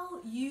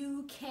how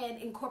you can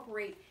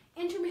incorporate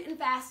intermittent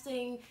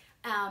fasting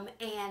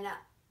and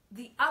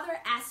the other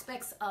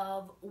aspects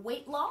of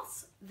weight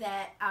loss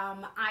that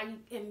I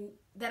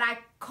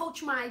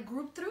coach my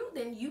group through,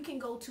 then you can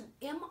go to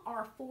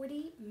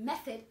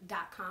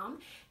mr40method.com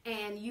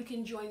and you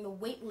can join the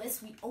wait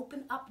list. We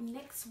open up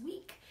next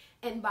week,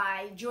 and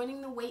by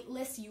joining the wait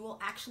list, you will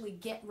actually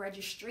get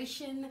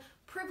registration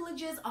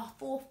privileges a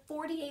full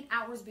 48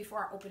 hours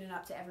before I open it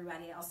up to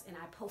everybody else, and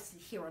I post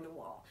it here on the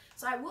wall.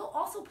 So I will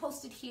also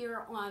post it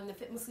here on the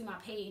Fit Muslima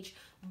page,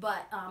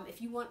 but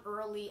if you want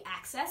early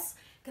access,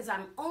 because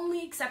I'm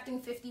only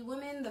accepting 50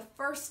 women. The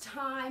first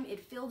time it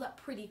filled up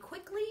pretty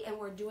quickly, and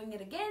we're doing it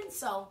again.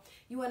 So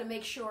you want to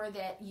make sure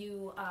that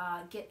you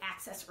get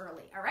access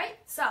early, all right?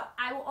 So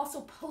I will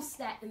also post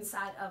that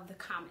inside of the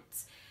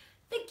comments.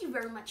 Thank you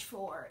very much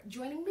for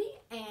joining me,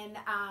 and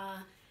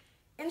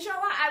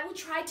inshallah, I will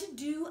try to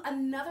do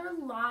another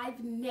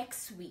live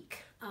next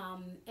week,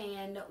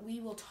 and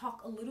we will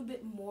talk a little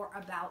bit more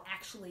about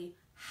actually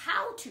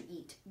how to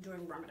eat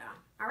during Ramadan,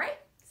 all right?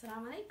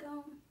 Assalamu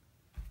alaikum.